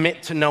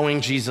commit to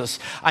knowing Jesus.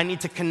 I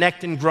need to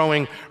connect in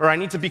growing, or I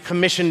need to be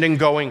commissioned in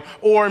going.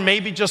 Or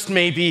maybe, just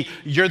maybe,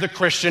 you're the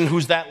Christian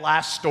who's that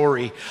last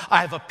story.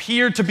 I have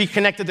appeared to be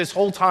connected this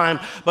whole time,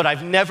 but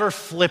I've never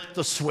flipped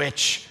the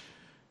switch.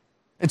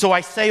 And so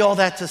I say all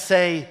that to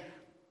say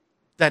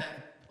that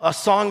a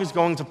song is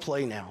going to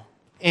play now.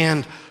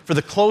 And for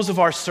the close of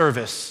our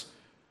service,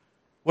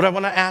 what I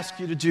want to ask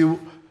you to do,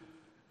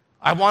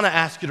 I want to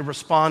ask you to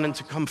respond and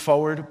to come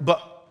forward.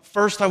 But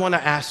first I want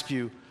to ask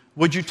you,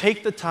 would you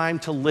take the time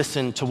to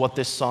listen to what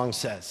this song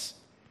says?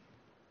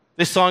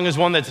 This song is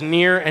one that's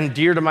near and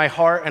dear to my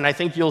heart, and I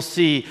think you'll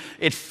see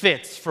it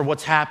fits for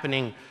what's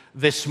happening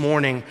this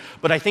morning.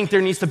 But I think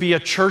there needs to be a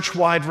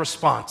church-wide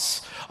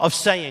response of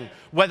saying,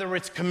 whether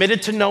it's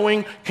committed to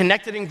knowing,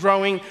 connected and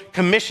growing,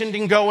 commissioned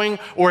and going,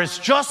 or it's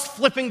just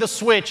flipping the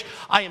switch,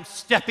 I am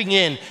stepping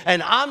in.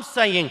 And I'm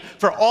saying,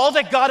 for all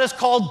that God has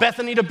called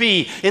Bethany to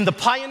be in the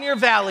Pioneer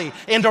Valley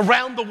and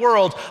around the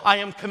world, I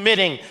am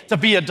committing to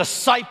be a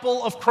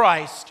disciple of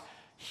Christ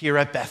here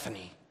at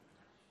Bethany.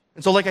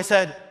 And so, like I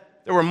said,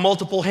 there were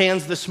multiple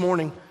hands this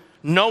morning.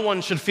 No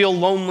one should feel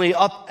lonely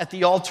up at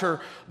the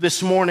altar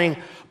this morning.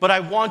 But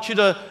I want you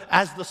to,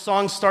 as the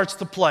song starts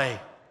to play,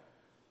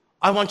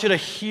 I want you to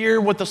hear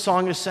what the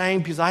song is saying,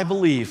 because I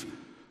believe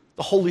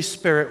the Holy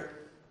Spirit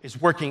is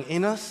working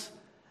in us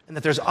and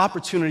that there's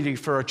opportunity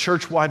for a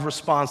church-wide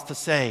response to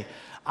say,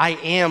 I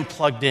am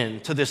plugged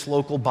in to this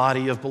local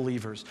body of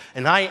believers,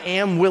 and I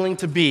am willing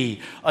to be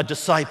a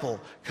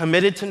disciple,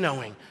 committed to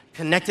knowing,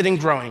 connected and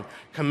growing,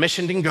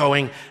 commissioned and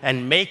going,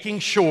 and making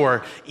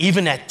sure,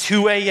 even at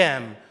 2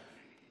 a.m.,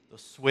 the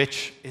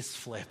switch is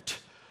flipped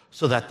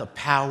so that the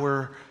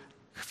power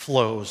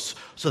flows,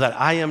 so that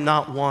I am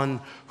not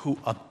one who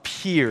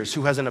appears,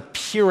 who has an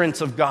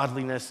appearance of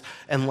godliness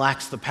and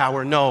lacks the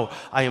power. No,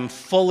 I am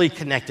fully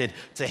connected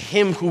to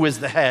Him who is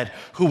the head,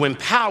 who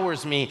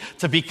empowers me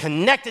to be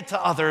connected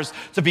to others,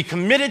 to be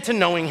committed to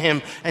knowing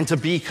Him, and to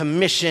be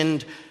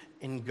commissioned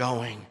in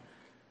going.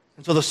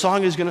 And so the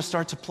song is going to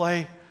start to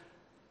play.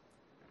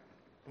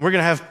 We're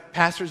going to have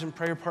pastors and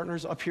prayer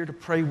partners up here to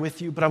pray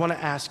with you, but I want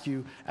to ask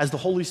you, as the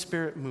Holy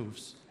Spirit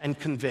moves and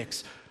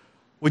convicts,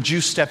 would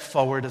you step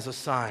forward as a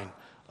sign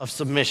of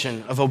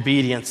submission, of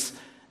obedience,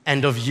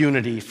 and of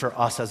unity for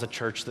us as a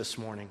church this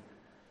morning?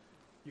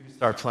 You can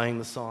start playing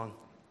the song.